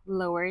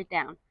 Lower it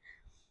down.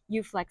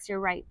 You flex your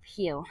right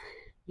heel.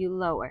 You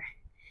lower.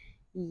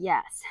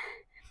 Yes.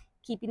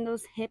 Keeping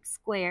those hips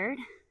squared.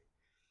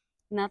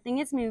 Nothing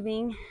is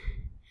moving.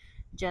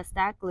 Just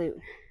that glute.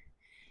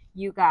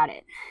 You got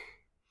it.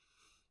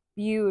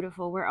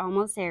 Beautiful. We're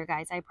almost there,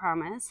 guys. I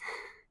promise.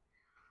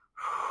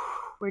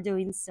 We're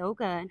doing so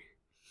good.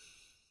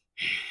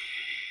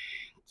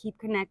 Keep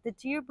connected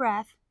to your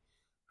breath.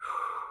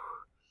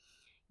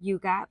 You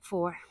got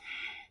 4,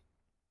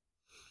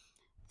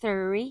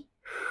 3,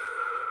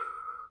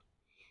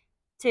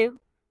 2,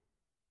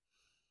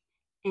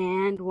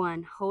 and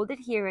 1. Hold it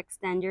here.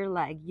 Extend your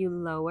leg. You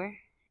lower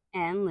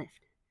and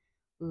lift.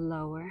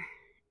 Lower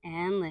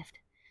and lift.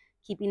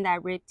 Keeping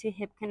that rib to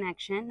hip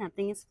connection.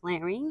 Nothing is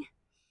flaring.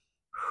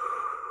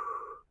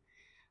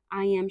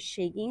 I am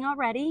shaking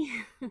already.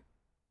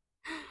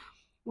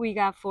 We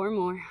got 4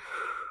 more.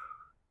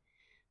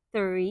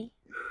 3,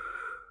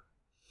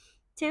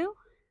 2.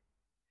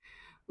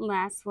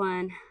 Last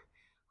one.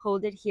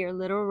 Hold it here.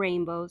 Little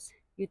rainbows.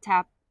 You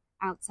tap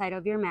outside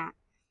of your mat.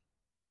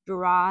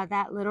 Draw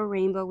that little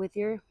rainbow with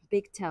your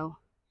big toe.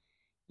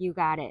 You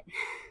got it.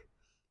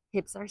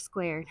 Hips are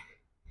squared.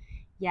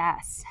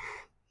 Yes.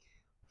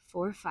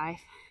 4, 5,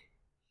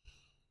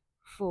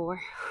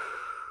 4,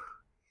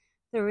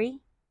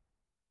 3,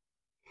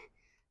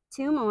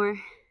 2 more.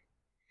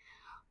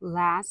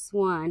 Last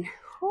one.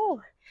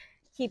 Whew.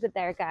 Keep it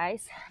there,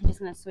 guys. I'm just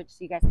going to switch so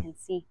you guys can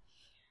see.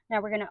 Now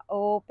we're going to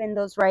open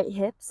those right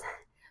hips.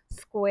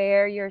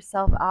 Square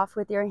yourself off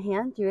with your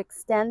hand. You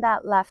extend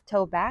that left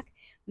toe back.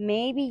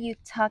 Maybe you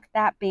tuck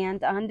that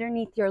band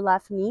underneath your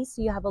left knee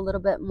so you have a little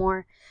bit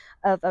more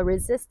of a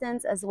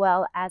resistance, as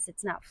well as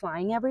it's not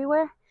flying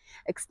everywhere.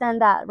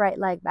 Extend that right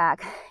leg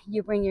back.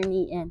 You bring your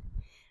knee in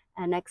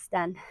and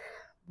extend.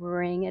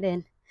 Bring it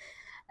in.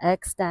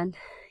 Extend.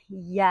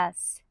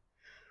 Yes.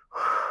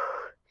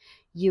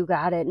 You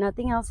got it.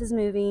 Nothing else is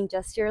moving,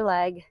 just your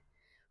leg.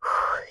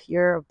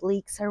 Your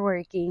obliques are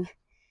working.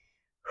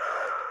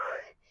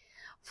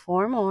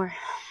 4 more.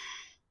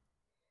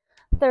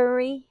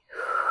 3,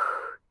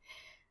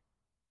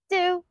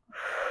 2,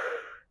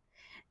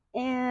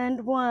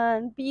 and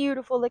 1.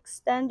 Beautiful.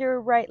 Extend your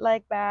right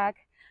leg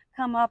back.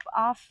 Come up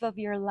off of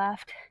your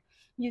left.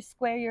 You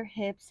square your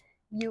hips.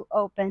 You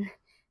open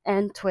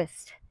and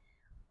twist.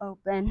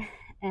 Open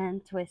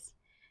and twist.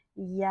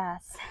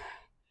 Yes.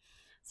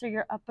 So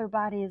your upper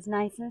body is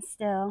nice and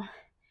still.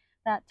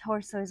 That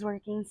torso is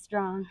working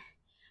strong.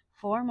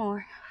 4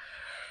 more.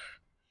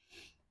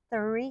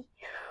 3,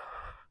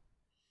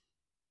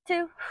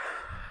 2,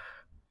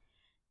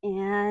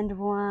 and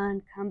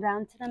 1. Come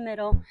down to the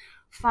middle.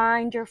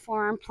 Find your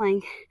forearm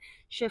plank.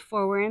 Shift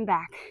forward and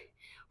back.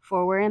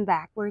 Forward and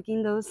back.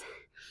 Working those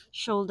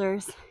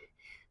shoulders.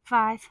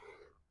 5,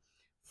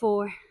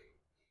 4,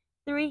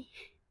 3,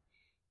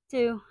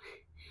 2,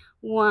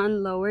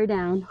 1, lower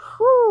down.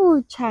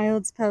 Whoo,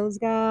 child's pose,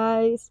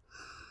 guys.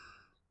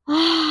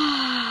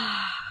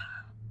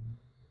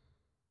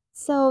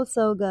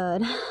 So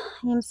good.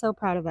 I am so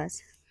proud of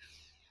us.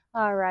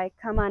 All right,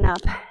 come on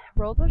up.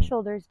 Roll those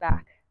shoulders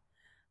back.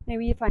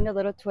 Maybe you find a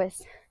little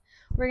twist.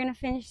 We're gonna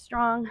finish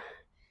strong.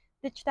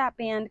 Ditch that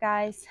band,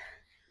 guys.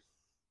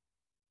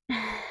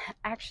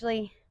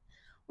 Actually,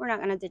 we're not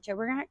gonna ditch it.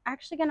 We're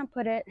actually gonna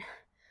put it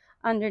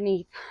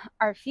underneath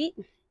our feet.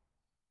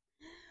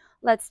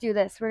 Let's do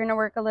this. We're gonna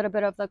work a little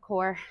bit of the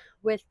core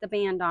with the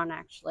band on,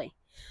 actually.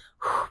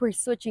 We're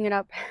switching it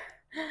up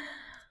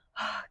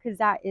because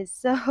that is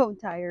so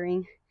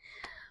tiring.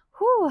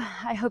 Whew,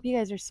 I hope you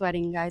guys are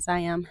sweating, guys. I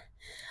am.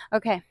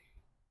 Okay,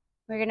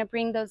 we're gonna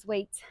bring those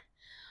weights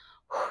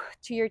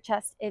to your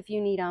chest if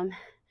you need them.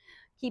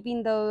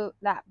 Keeping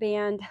that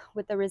band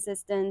with the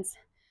resistance.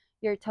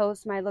 Your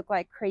toes might look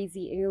like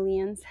crazy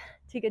aliens.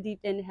 Take a deep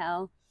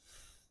inhale.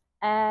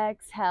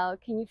 Exhale.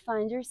 Can you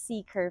find your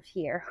C curve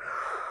here?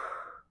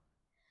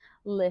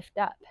 Lift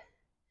up.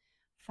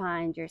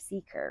 Find your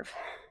C curve.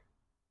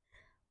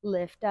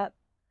 Lift up.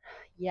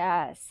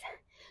 Yes.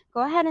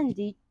 Go ahead and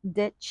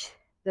ditch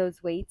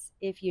those weights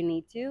if you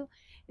need to.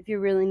 If you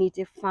really need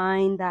to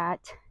find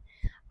that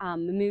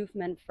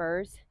movement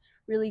first,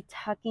 really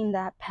tucking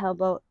that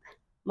pelvic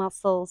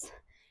muscles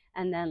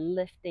and then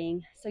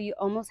lifting. So you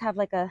almost have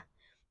like a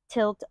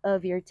tilt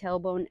of your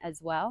tailbone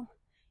as well.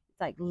 It's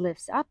like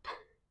lifts up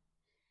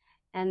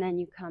and then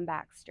you come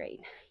back straight.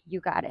 You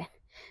got it.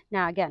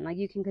 Now again, like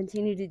you can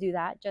continue to do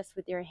that just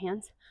with your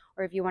hands,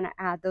 or if you want to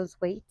add those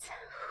weights,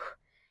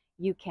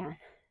 you can.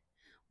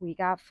 We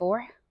got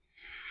 4,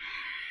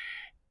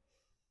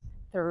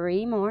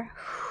 3 more,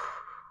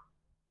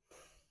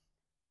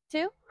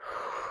 2,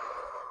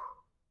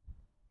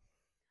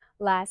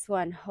 last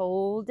one.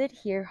 Hold it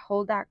here.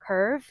 Hold that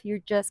curve. You're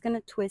just going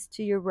to twist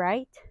to your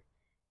right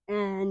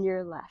and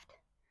your left.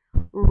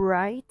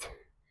 Right,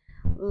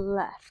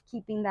 left.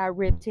 Keeping that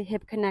rib to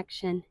hip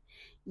connection.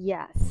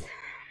 Yes.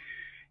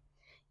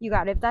 You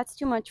got it. If that's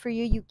too much for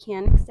you, you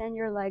can extend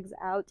your legs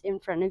out in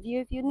front of you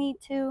if you need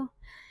to.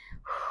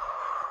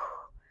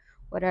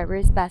 Whatever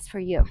is best for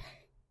you.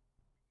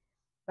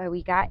 But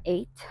we got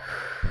 8,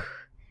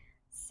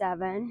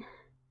 7,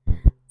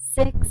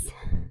 6,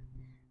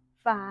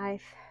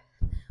 5,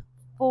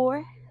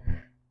 4,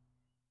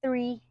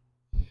 3,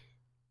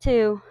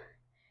 2,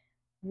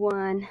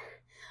 1.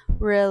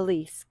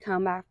 Release.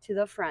 Come back to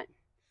the front.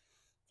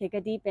 Take a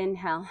deep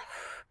inhale.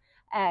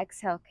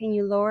 Exhale. Can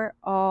you lower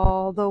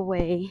all the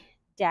way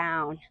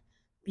down?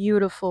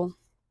 Beautiful.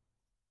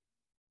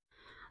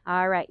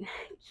 All right.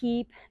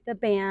 Keep the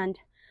band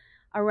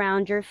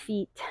around your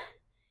feet.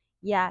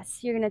 Yes.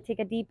 You're going to take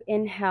a deep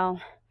inhale.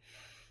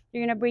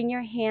 You're going to bring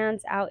your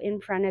hands out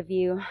in front of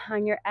you.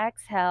 On your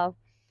exhale,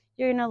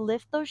 you're going to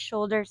lift those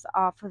shoulders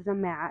off of the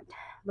mat.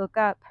 Look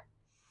up.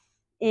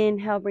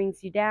 Inhale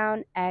brings you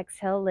down.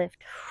 Exhale, lift.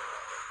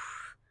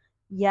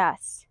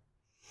 Yes.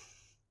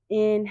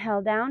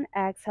 Inhale down.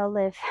 Exhale,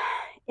 lift.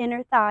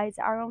 Inner thighs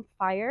are on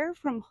fire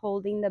from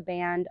holding the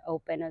band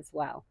open as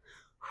well.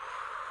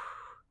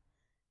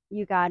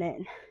 You got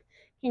it.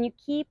 Can you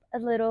keep a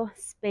little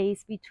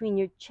space between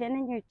your chin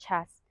and your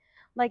chest?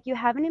 Like you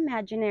have an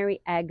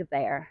imaginary egg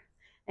there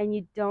and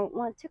you don't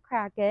want to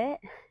crack it.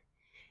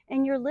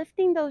 And you're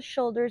lifting those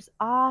shoulders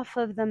off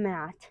of the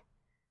mat.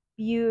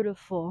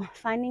 Beautiful.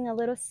 Finding a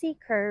little C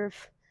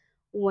curve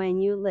when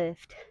you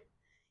lift.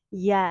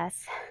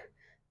 Yes.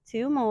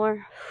 2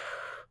 more.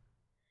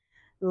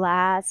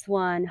 Last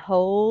one.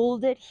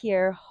 Hold it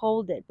here.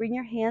 Hold it. Bring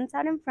your hands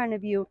out in front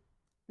of you.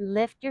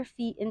 Lift your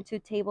feet into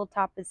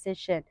tabletop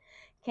position.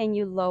 Can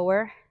you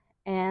lower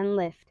and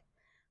lift?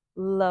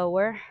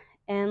 Lower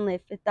and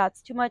lift. If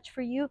that's too much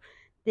for you,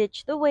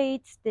 ditch the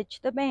weights, ditch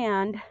the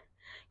band.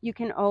 You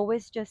can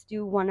always just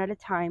do one at a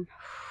time.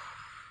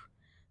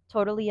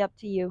 Totally up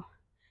to you.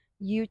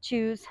 You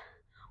choose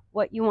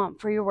what you want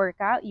for your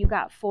workout. You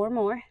got 4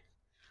 more.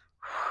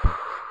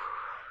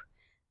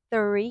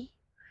 3,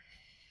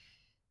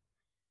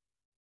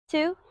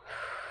 2,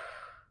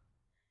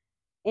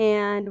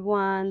 and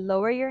 1.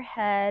 Lower your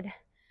head,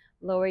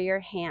 lower your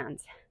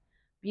hands.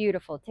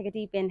 Beautiful. Take a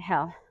deep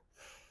inhale.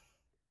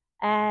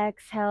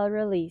 Exhale,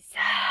 release.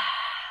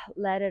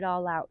 Let it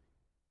all out.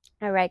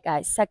 All right,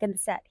 guys, second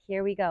set.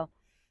 Here we go.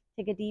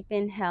 Take a deep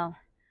inhale.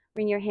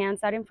 Bring your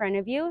hands out in front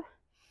of you.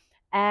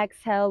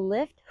 Exhale,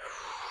 lift.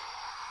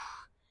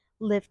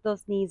 Lift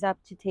those knees up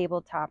to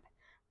tabletop.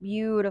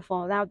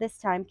 Beautiful. Now this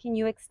time, can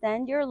you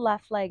extend your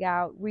left leg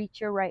out? Reach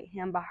your right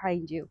hand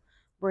behind you.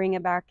 Bring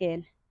it back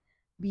in.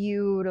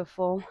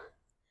 Beautiful.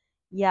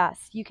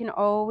 Yes, you can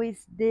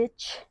always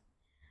ditch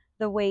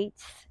the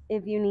weights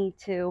if you need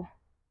to.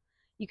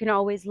 You can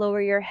always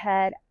lower your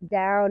head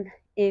down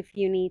if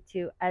you need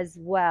to as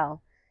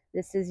well.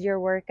 This is your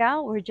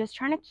workout. We're just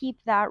trying to keep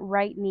that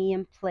right knee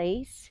in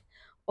place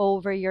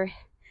over your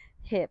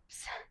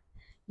hips.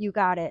 You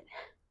got it.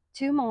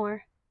 2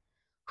 more.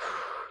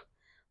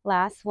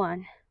 Last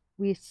one.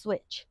 We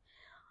switch.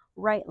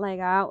 Right leg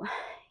out,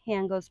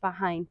 hand goes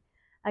behind.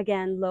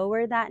 Again,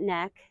 lower that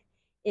neck.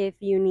 if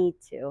you need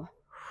to.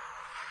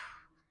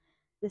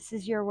 This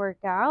is your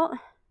workout.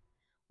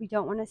 We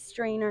don't want to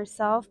strain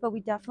ourselves, but we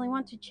definitely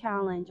want to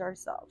challenge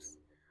ourselves.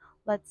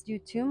 Let's do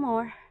 2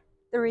 more.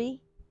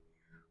 3,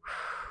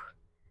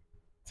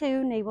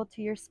 2, navel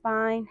to your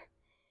spine,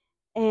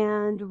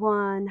 and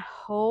 1.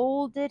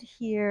 Hold it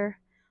here,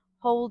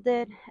 hold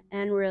it,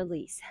 and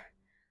release.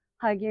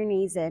 Hug your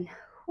knees in.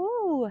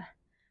 Whoo,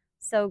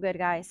 so good,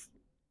 guys.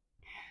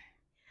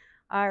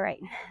 All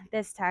right,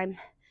 this time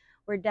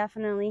we're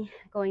definitely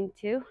going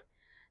to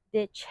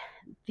ditch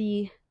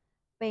the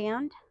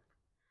band,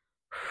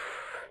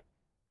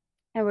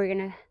 and we're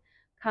gonna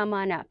come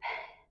on up.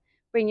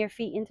 Bring your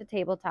feet into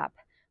tabletop.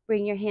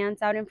 Bring your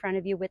hands out in front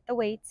of you with the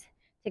weights.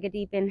 Take a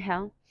deep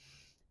inhale.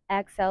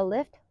 Exhale,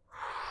 lift.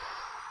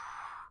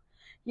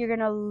 You're going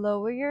to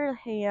lower your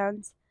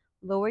hands,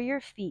 lower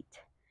your feet.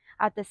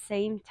 At the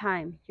same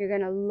time, you're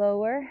going to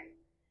lower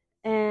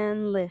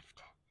and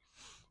lift.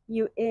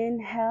 You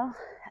inhale,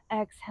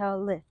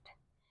 exhale, lift.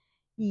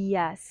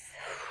 Yes.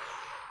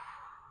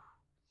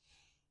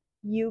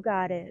 You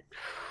got it.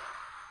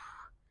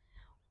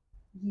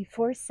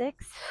 4,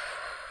 6.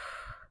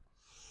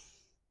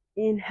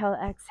 Inhale,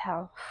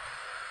 exhale.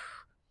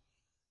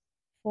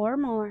 4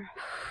 more.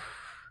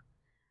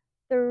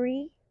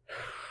 3,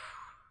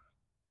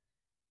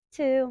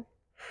 2,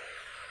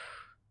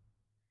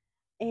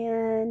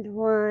 and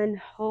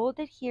 1. Hold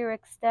it here.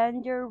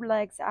 Extend your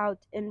legs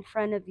out in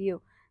front of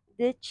you.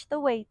 Ditch the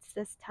weights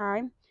this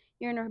time.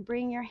 You're going to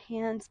bring your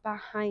hands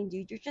behind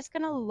you. You're just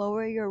going to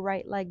lower your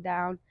right leg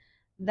down,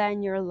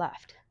 then your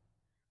left.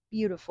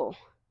 Beautiful.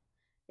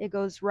 It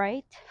goes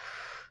right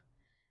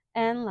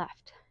and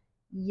left.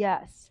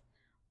 Yes.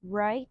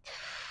 Right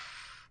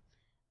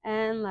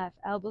and left.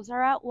 Elbows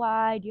are out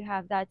wide. You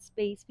have that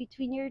space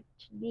between your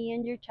knee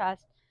and your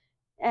chest,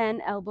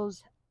 and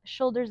elbows,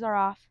 shoulders are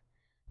off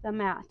the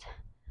mat.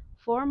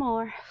 4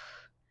 more.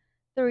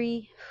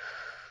 3,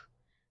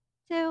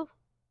 2,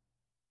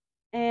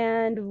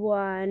 and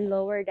 1.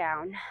 Lower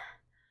down.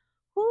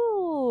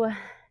 Whoo!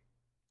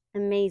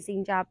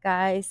 Amazing job,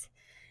 guys.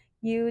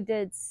 You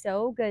did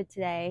so good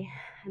today.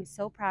 I'm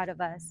so proud of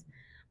us.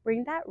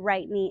 Bring that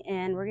right knee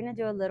in. We're going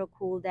to do a little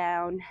cool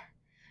down,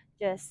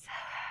 just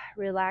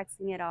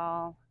relaxing it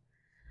all.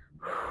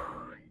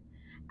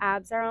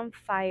 Abs are on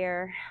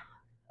fire.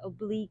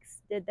 Obliques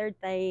did their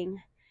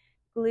thing.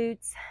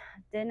 Glutes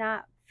did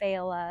not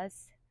fail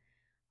us.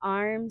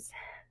 Arms,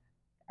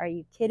 are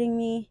you kidding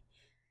me?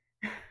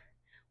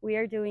 We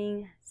are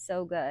doing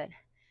so good.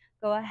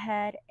 Go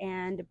ahead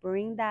and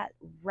bring that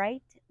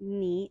right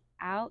knee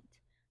out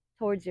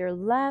towards your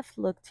left.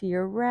 Look to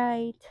your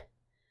right.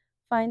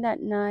 Find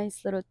that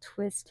nice little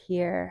twist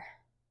here.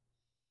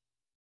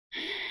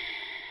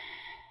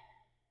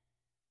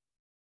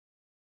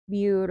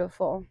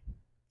 Beautiful.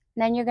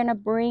 Then you're going to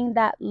bring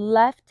that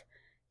left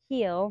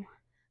heel,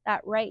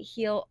 that right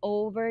heel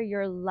over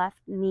your left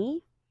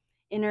knee.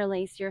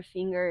 Interlace your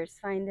fingers.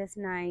 Find this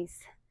nice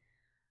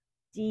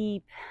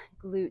deep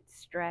glute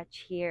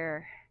stretch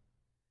here.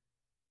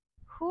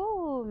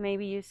 Whew,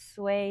 maybe you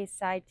sway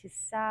side to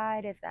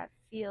side if that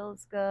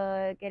feels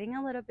good. Getting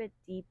a little bit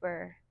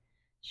deeper.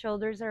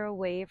 Shoulders are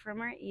away from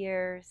our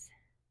ears.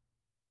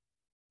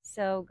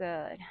 So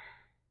good.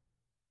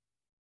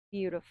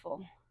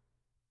 Beautiful.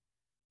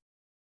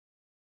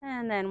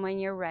 And then when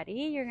you're ready,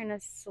 you're going to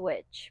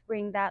switch.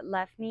 Bring that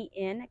left knee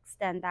in.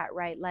 Extend that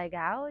right leg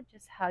out.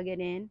 Just hug it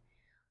in.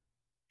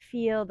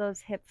 Feel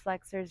those hip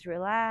flexors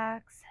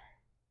relax.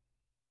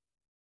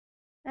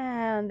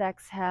 And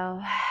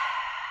exhale.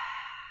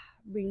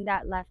 Bring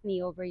that left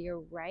knee over your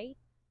right.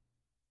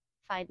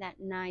 Find that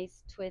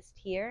nice twist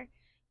here.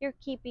 You're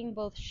keeping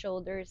both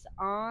shoulders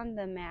on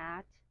the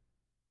mat.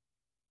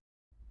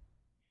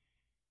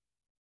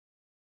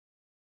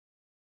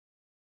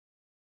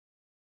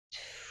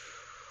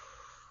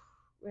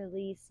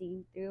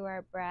 Releasing through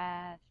our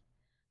breath.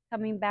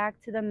 Coming back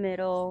to the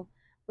middle.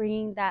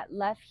 Bringing that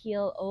left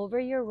heel over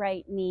your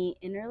right knee.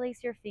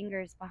 Interlace your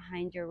fingers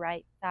behind your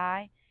right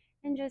thigh.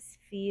 And just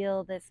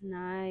feel this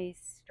nice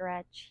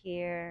stretch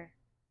here.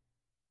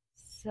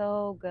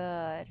 So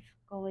good.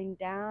 Going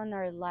down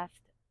our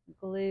left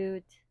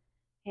glute,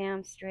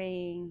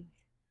 hamstring.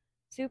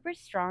 Super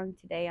strong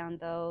today on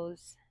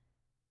those.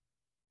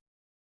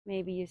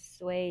 Maybe you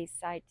sway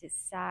side to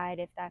side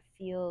if that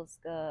feels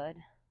good.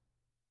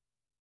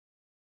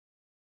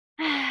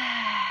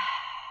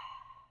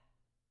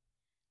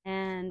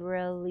 And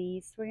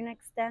release. We're going to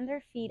extend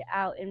our feet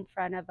out in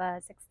front of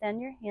us.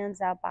 Extend your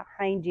hands out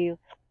behind you.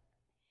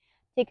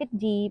 Take a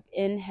deep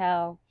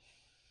inhale.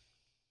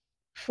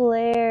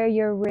 Flare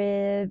your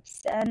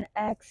ribs and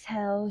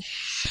exhale.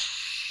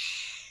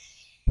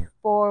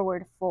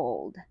 Forward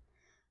fold.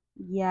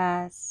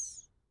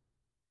 Yes.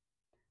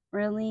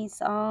 Release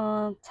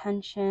all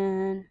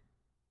tension.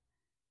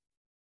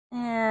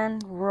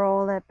 And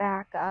roll it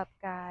back up,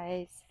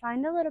 guys.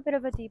 Find a little bit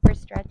of a deeper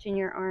stretch in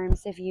your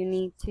arms if you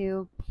need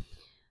to.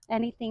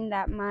 Anything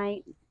that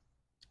might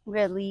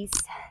release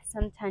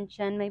some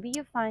tension. Maybe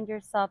you find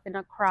yourself in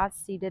a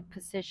cross-seated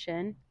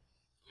position.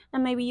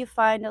 And maybe you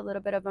find a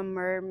little bit of a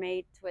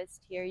mermaid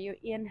twist here. You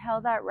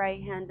inhale that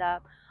right hand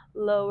up,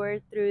 lower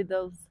through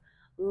those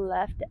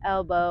left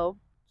elbow,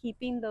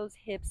 keeping those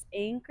hips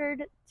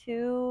anchored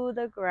to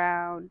the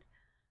ground.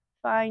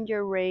 Find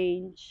your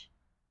range.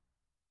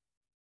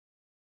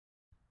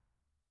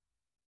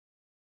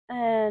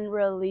 And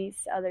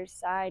release other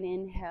side.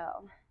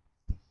 Inhale.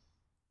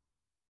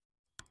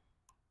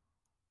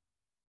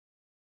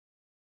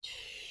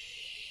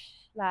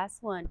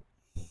 Last one.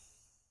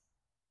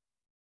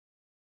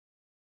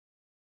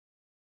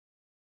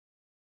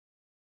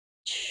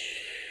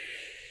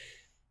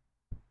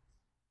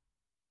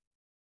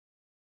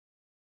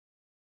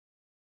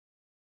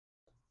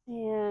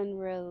 And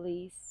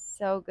release.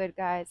 So good,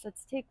 guys.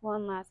 Let's take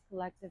one last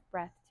collective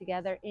breath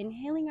together.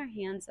 Inhaling our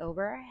hands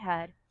over our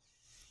head.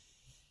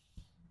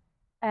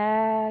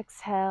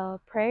 Exhale.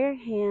 Pray your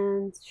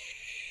hands.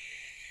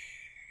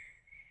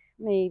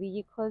 Maybe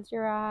you close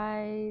your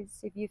eyes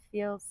if you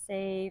feel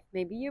safe.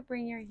 Maybe you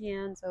bring your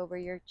hands over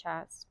your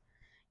chest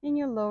and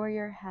you lower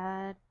your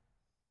head.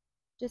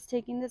 Just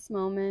taking this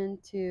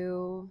moment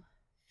to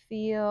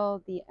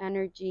feel the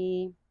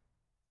energy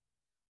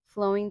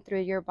flowing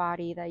through your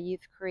body that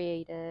you've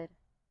created.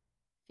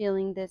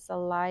 Feeling this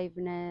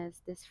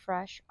aliveness, this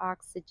fresh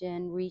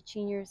oxygen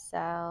reaching your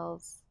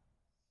cells.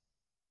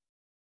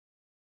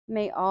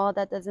 May all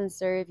that doesn't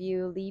serve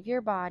you leave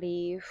your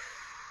body.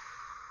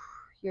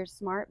 Your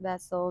smart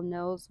vessel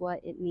knows what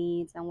it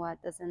needs and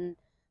what doesn't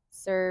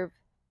serve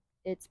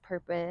its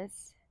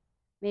purpose.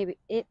 May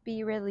it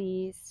be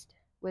released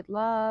with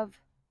love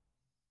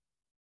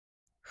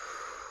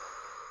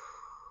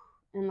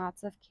and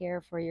lots of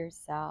care for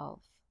yourself.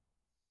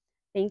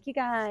 Thank you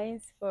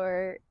guys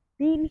for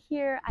being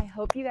here. I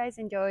hope you guys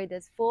enjoyed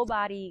this full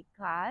body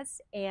class,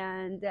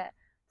 and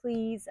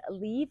please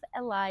leave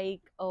a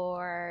like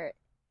or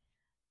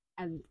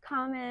a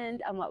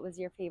comment on what was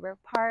your favorite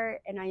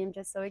part. And I am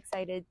just so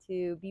excited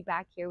to be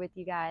back here with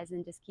you guys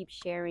and just keep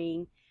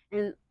sharing,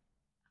 and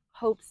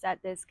hopes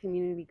that this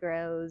community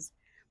grows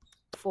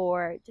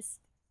for just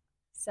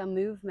some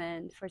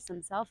movement, for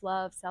some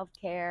self-love,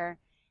 self-care.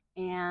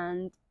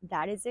 And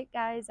that is it,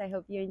 guys. I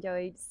hope you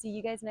enjoyed. See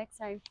you guys next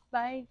time.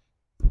 Bye.